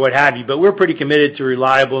variable or what have you. But we're pretty committed to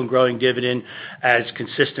reliable and growing dividend as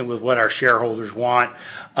consistent with what our shareholders want.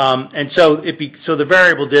 And so the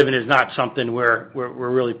variable dividend is not something we're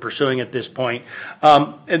really pursuing at this point.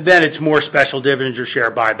 And then it's more special dividends or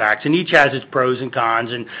share buybacks, and each has its pros and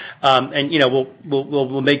cons. And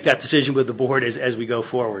we'll make that decision with the board as we go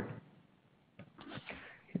forward.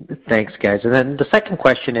 Thanks, guys. And then the second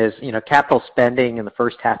question is, capital spending in the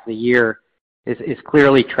first half of the year is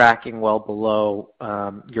clearly tracking well below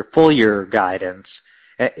your full year guidance.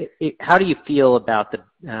 How do you feel about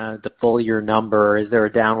the full year number? Is there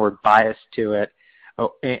a downward bias to it?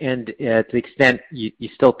 And to the extent you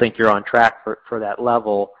still think you're on track for that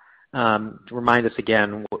level, remind us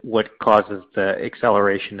again what causes the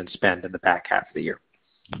acceleration in spend in the back half of the year.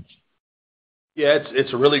 Yeah,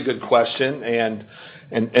 it's a really good question, and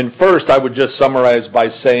first I would just summarize by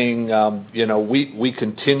saying, we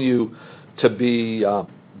continue to be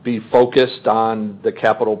focused on the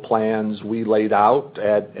capital plans we laid out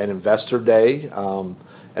at Investor Day,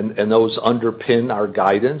 and those underpin our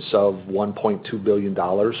guidance of $1.2 billion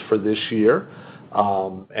for this year,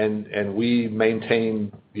 and we maintain,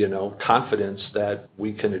 confidence that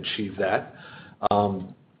we can achieve that.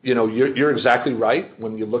 You're exactly right.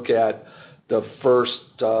 When you look at the first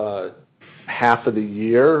half of the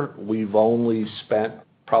year, we've only spent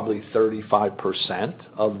probably 35%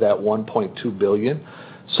 of that $1.2 billion.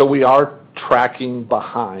 So we are tracking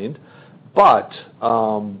behind, but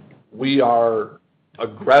we are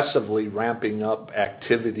aggressively ramping up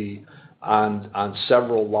activity on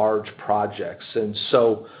several large projects. And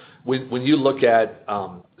so when you look at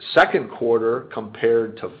second quarter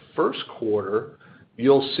compared to first quarter,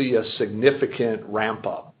 you'll see a significant ramp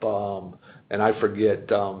up. And I forget,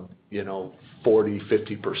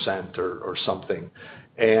 40-50% or something.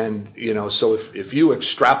 And, so if you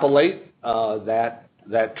extrapolate that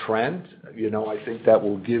trend, I think that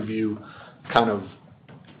will give you kind of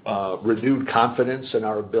renewed confidence in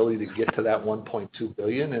our ability to get to that $1.2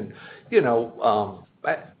 billion. And,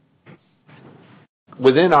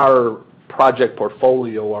 within our project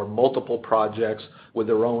portfolio are multiple projects with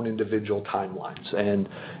their own individual timelines. And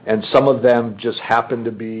some of them just happen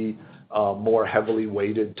to be more heavily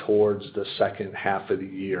weighted towards the second half of the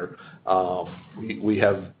year. We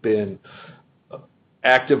have been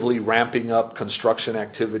actively ramping up construction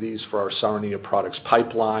activities for our Sarnia Products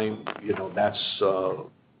Pipeline. That's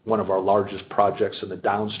one of our largest projects in the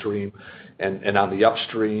downstream. And on the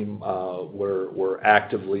upstream, we're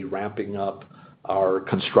actively ramping up our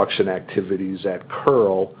construction activities at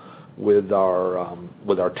Kearl with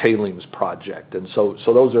our tailings project. And so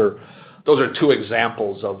those are two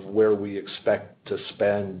examples of where we expect to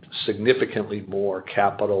spend significantly more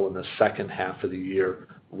capital in the second half of the year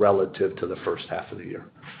relative to the first half of the year.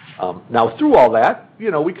 Now, through all that,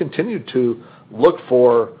 we continue to look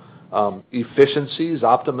for efficiencies,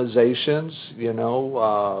 optimizations.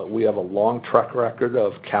 We have a long track record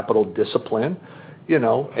of capital discipline,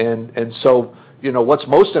 and so, what's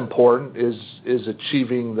most important is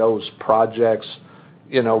achieving those projects,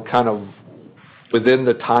 kind of within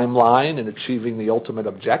the timeline and achieving the ultimate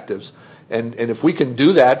objectives. And if we can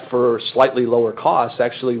do that for slightly lower costs,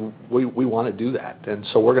 actually, we want to do that. And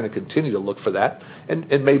so we're going to continue to look for that.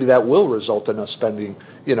 And maybe that will result in us spending,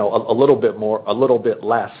 a little bit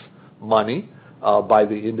less money by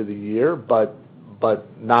the end of the year, but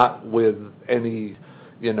not with any,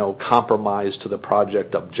 compromise to the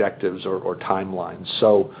project objectives or timelines.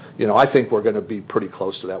 So, I think we're going to be pretty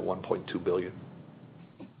close to that $1.2 billion.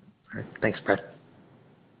 All right. Thanks, Brad.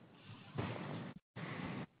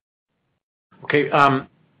 Okay,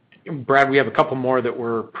 Brad, we have a couple more that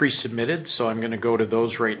were pre-submitted, so I'm going to go to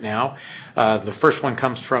those right now. The first one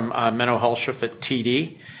comes from Menno Hulshoff at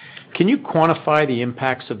TD. Can you quantify the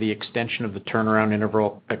impacts of the extension of the turnaround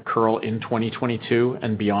interval at Kearl in 2022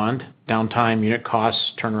 and beyond? Downtime, unit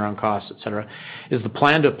costs, turnaround costs, et cetera. Is the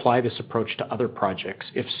plan to apply this approach to other projects?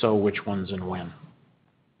 If so, which ones and when?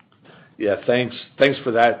 Yeah, thanks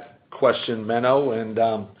for that question, Menno. And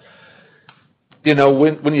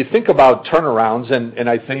when you think about turnarounds, and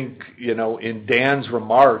I think, in Dan's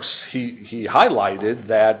remarks, he highlighted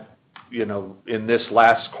that, in this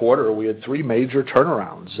last quarter, we had 3 major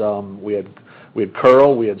turnarounds. We had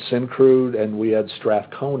Kearl, we had Syncrude, and we had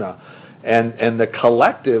Strathcona. And the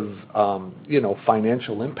collective,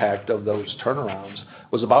 financial impact of those turnarounds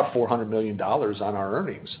was about $400 million on our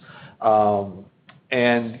earnings.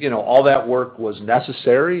 And, all that work was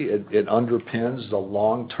necessary. It underpins the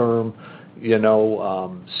long-term,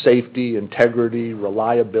 safety, integrity,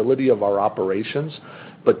 reliability of our operations.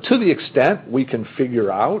 But to the extent we can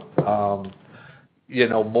figure out,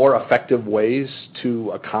 more effective ways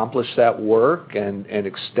to accomplish that work and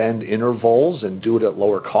extend intervals and do it at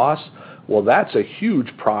lower costs, well, that's a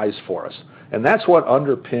huge prize for us. And that's what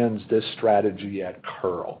underpins this strategy at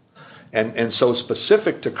Kearl. And so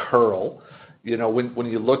specific to Kearl, when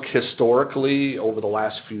you look historically over the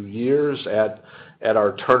last few years at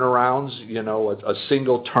our turnarounds, a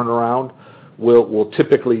single turnaround will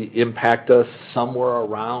typically impact us somewhere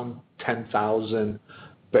around 10,000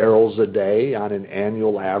 barrels a day on an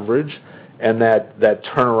annual average, and that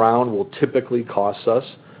turnaround will typically cost us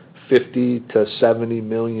 $50 to $70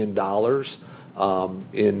 million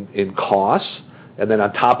in costs, and then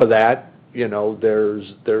on top of that,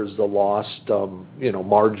 there's the lost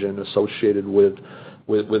margin associated with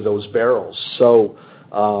those barrels. So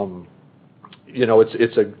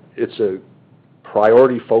it's a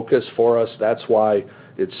priority focus for us. That's why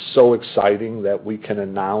it's so exciting that we can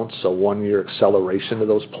announce a 1-year acceleration to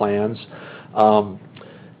those plans. So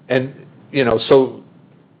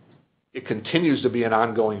it continues to be an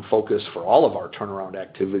ongoing focus for all of our turnaround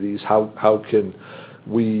activities. How can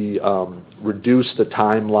we reduce the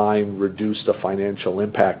timeline, reduce the financial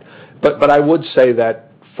impact? But I would say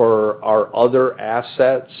that for our other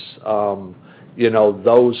assets,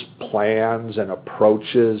 those plans and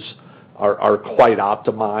approaches are quite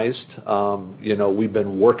optimized. We've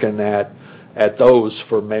been working at those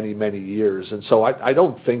for many, many years. And so I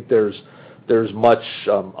don't think there's much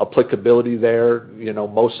applicability there.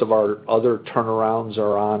 Most of our other turnarounds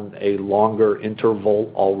are on a longer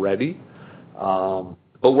interval already.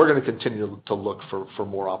 But we're going to continue to look for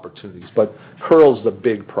more opportunities. But Kearl's the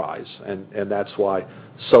big prize, and that's why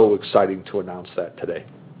so exciting to announce that today.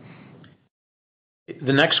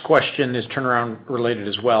 The next question is turnaround related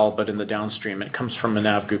as well, but in the downstream. It comes from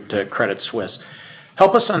Manav Gupta at Credit Suisse.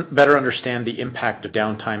 Help us better understand the impact of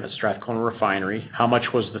downtime at Strathcona Refinery. How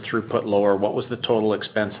much was the throughput lower? What was the total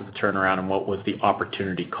expense of the turnaround, and what was the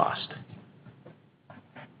opportunity cost?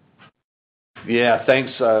 Yeah,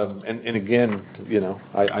 thanks. And again,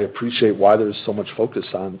 I appreciate why there's so much focus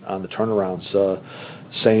on the turnarounds.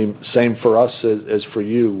 Same for us as for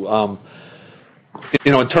you.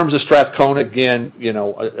 In terms of Strathcona, again,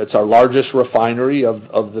 it's our largest refinery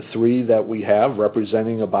of the three that we have,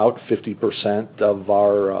 representing about 50% of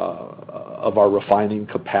our refining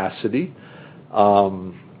capacity.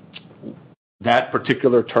 That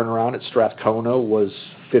particular turnaround at Strathcona was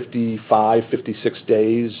 56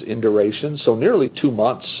 days in duration, so nearly 2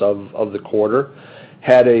 months of the quarter.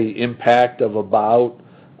 Had a impact of about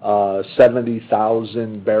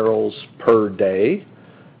 70,000 barrels per day.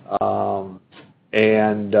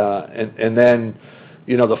 And then,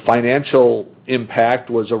 the financial impact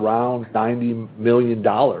was around $90 million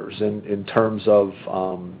in terms of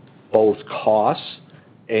both costs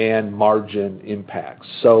and margin impacts.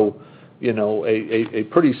 So, a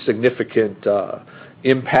pretty significant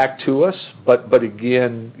impact to us, but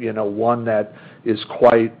again, one that is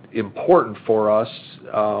quite important for us,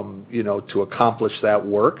 to accomplish that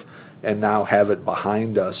work and now have it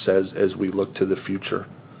behind us as we look to the future.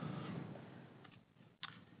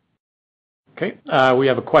 Okay, we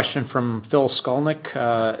have a question from Phil Skolnick,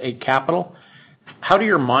 8 Capital. How do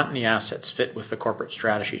your Montney assets fit with the corporate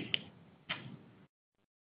strategy?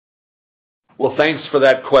 Well, thanks for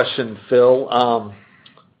that question, Phil. Our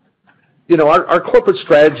corporate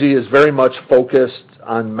strategy is very much focused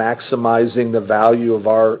on maximizing the value of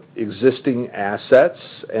our existing assets,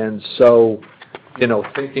 and so,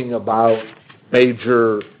 thinking about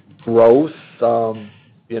major growth, in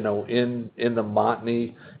the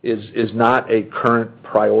Montney is not a current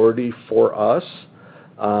priority for us.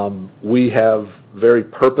 We have very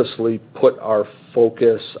purposely put our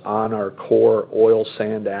focus on our core oil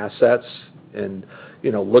sand assets and,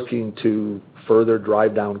 looking to further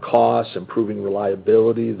drive down costs, improving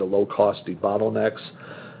reliability, the low-cost debottlenecks.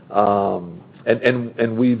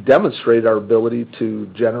 And we've demonstrated our ability to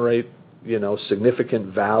generate,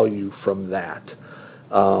 significant value from that.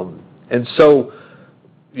 And so,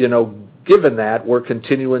 given that, we're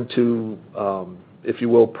continuing to, if you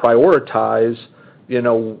will, prioritize,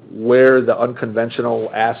 where the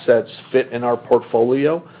unconventional assets fit in our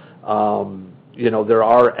portfolio. There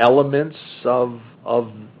are elements of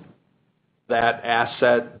that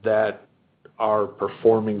asset that are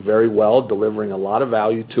performing very well, delivering a lot of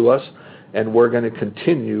value to us, and we're going to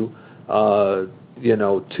continue, to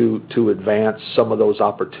advance some of those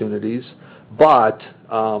opportunities. But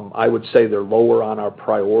I would say they're lower on our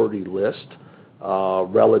priority list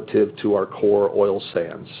relative to our core oil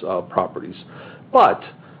sands properties. But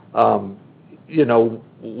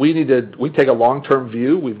we take a long-term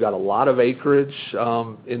view. We've got a lot of acreage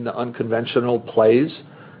in the unconventional plays,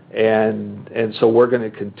 and so we're going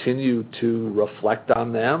to continue to reflect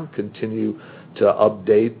on them, continue to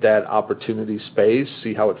update that opportunity space,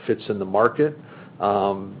 see how it fits in the market,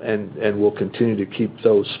 and we'll continue to keep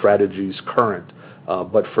those strategies current.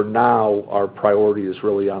 But for now, our priority is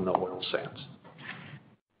really on the oil sands.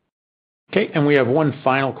 Okay, and we have one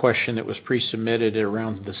final question that was pre-submitted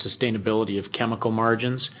around the sustainability of chemical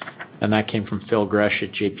margins, and that came from Phil Gresh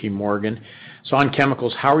at JP Morgan. So on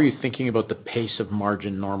chemicals, how are you thinking about the pace of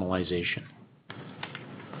margin normalization?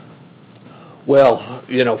 Well,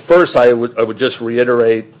 first I would just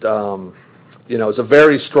reiterate, it's a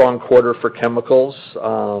very strong quarter for chemicals.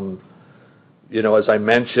 As I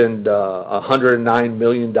mentioned, $109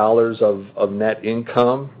 million of net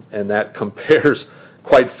income, and that compares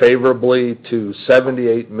quite favorably to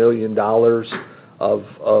 $78 million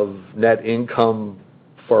of net income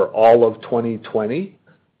for all of 2020,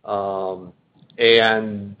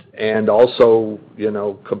 and also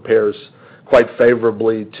compares quite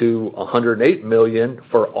favorably to $108 million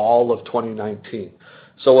for all of 2019.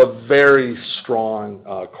 So a very strong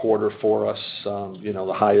quarter for us,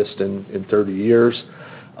 the highest in 30 years,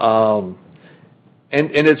 and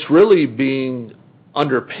it's really being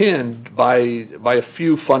underpinned by a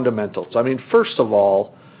few fundamentals. I mean, first of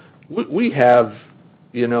all, we have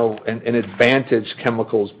an advantage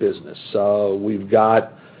chemicals business. We've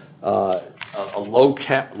got a low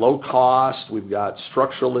cost. We've got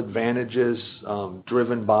structural advantages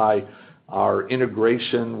driven by our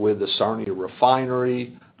integration with the Sarnia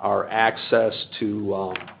refinery, our access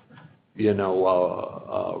to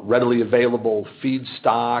readily available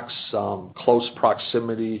feedstocks, close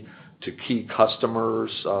proximity to key customers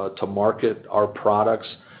to market our products.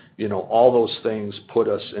 All those things put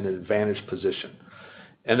us in an advantaged position.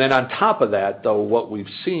 And then on top of that, though, what we've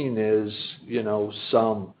seen is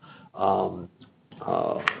some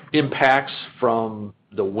impacts from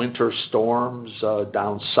the winter storms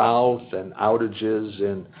down south and outages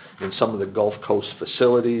in some of the Gulf Coast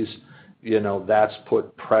facilities. That's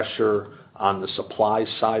put pressure on the supply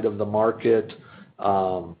side of the market.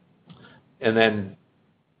 And then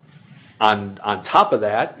on top of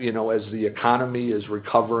that, as the economy is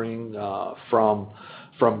recovering from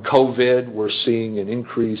COVID, we're seeing an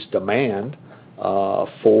increased demand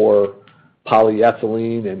for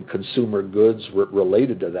polyethylene and consumer goods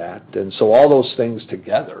related to that. And so all those things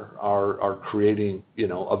together are creating,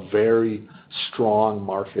 a very strong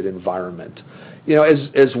market environment.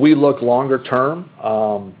 As we look longer term,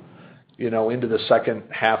 into the second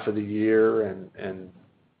half of the year and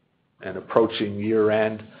approaching year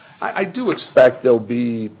end, I do expect there'll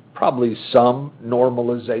be probably some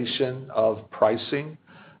normalization of pricing,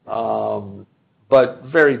 but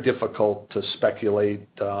very difficult to speculate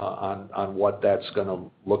on what that's going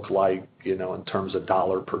to look like, in terms of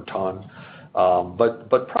dollar per ton.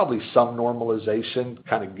 But probably some normalization,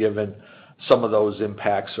 kind of given some of those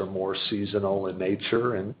impacts are more seasonal in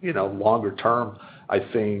nature. And longer term, I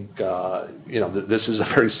think this is a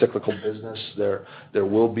very cyclical business. There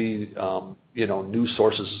will be new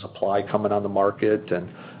sources of supply coming on the market, and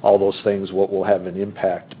all those things will have an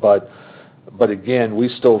impact. But again, we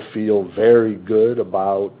still feel very good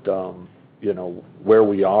about where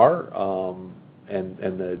we are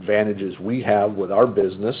and the advantages we have with our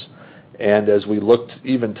business. And as we look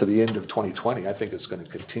even to the end of 2020, I think it's going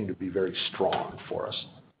to continue to be very strong for us.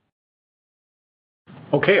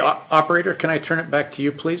 Okay, operator, can I turn it back to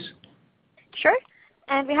you, please? Sure.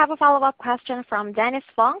 And we have a follow-up question from Dennis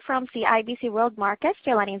Fong from CIBC World Markets.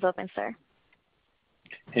 Your line is open, sir.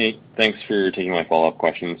 Hey, thanks for taking my follow-up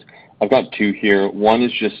questions. I've got two here. One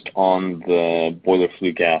is just on the boiler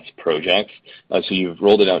flue gas projects. So you've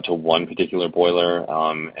rolled it out to one particular boiler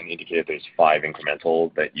and indicated there's 5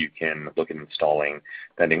 incremental that you can look at installing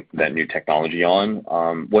that new technology on.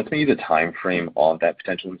 What's maybe the time frame of that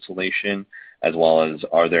potential installation, as well as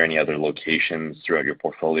are there any other locations throughout your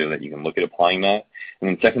portfolio that you can look at applying that? And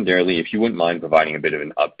then secondarily, if you wouldn't mind providing a bit of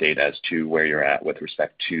an update as to where you're at with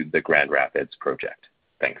respect to the Grand Rapids project.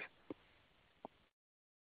 Thanks.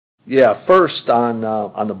 Yeah, first on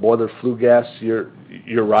the boiler flue gas, you're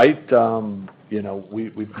right.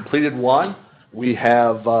 We've completed one. We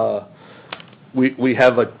have 5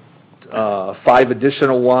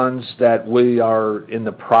 additional ones that we are in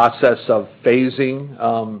the process of phasing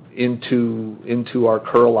into our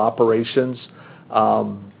Kearl operations.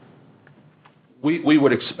 We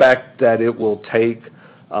would expect that it will take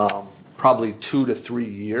probably 2 to 3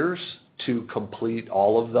 years to complete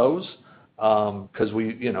all of those, because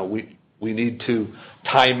we need to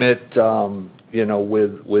time it,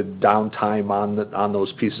 with downtime on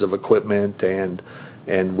those pieces of equipment,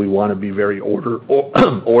 and we want to be very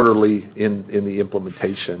orderly in the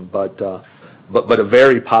implementation. But a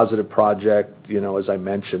very positive project, as I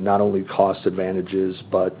mentioned, not only cost advantages,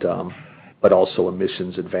 but also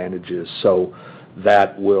emissions advantages. So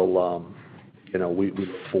that will, we look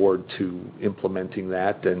forward to implementing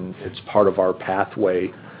that, and it's part of our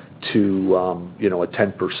pathway to, a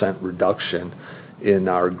 10% reduction in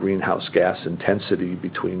our greenhouse gas intensity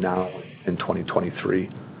between now and 2023.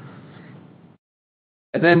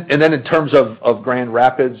 And then in terms of Grand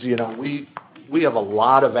Rapids, we have a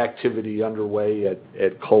lot of activity underway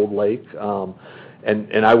at Cold Lake,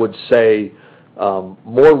 and I would say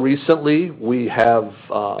more recently we have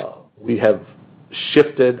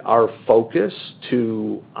shifted our focus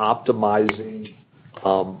to optimizing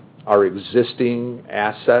our existing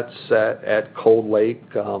assets at Cold Lake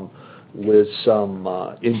with some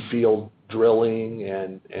infield drilling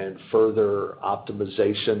and further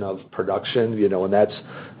optimization of production, and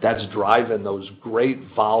that's driving those great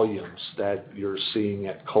volumes that you're seeing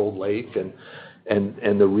at Cold Lake, and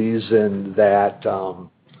the reason that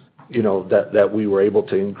that we were able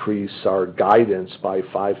to increase our guidance by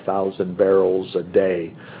 5,000 barrels a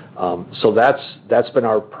day. So that's been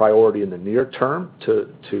our priority in the near term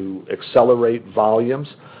to accelerate volumes,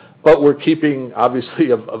 but we're keeping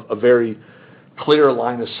obviously a very clear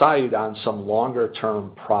line of sight on some longer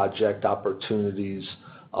term project opportunities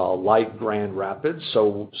like Grand Rapids.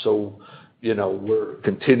 So we're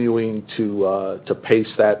continuing to pace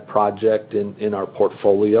that project in our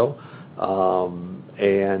portfolio,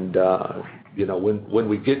 and when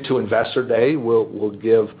we get to Investor Day, we'll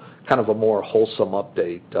give kind of a more wholesome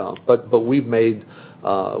update. But we've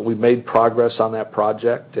made progress on that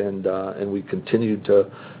project, and we continue to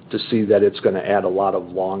see that it's going to add a lot of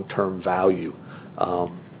long-term value.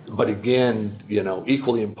 But again,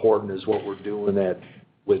 equally important is what we're doing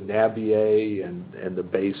with Nabier and the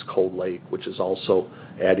base Cold Lake, which is also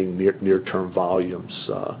adding near-term volumes,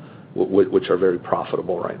 which are very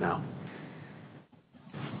profitable right now.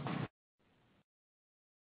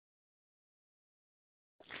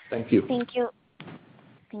 Thank you. Thank you.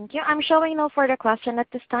 Thank you. I'm showing no further question at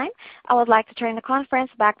this time. I would like to turn the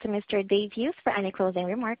conference back to Mr. Dave Hughes for any closing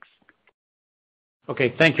remarks.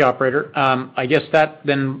 Okay, thank you, operator. I guess that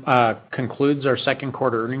then concludes our second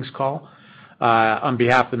quarter earnings call. On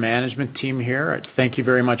behalf of the management team here, thank you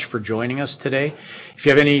very much for joining us today. If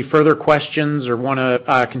you have any further questions or want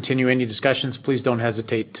to continue any discussions, please don't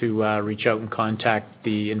hesitate to reach out and contact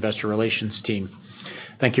the investor relations team.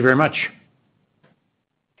 Thank you very much.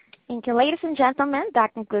 Thank you, ladies and gentlemen.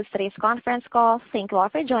 That concludes today's conference call. Thank you all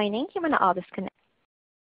for joining. You may now all disconnect.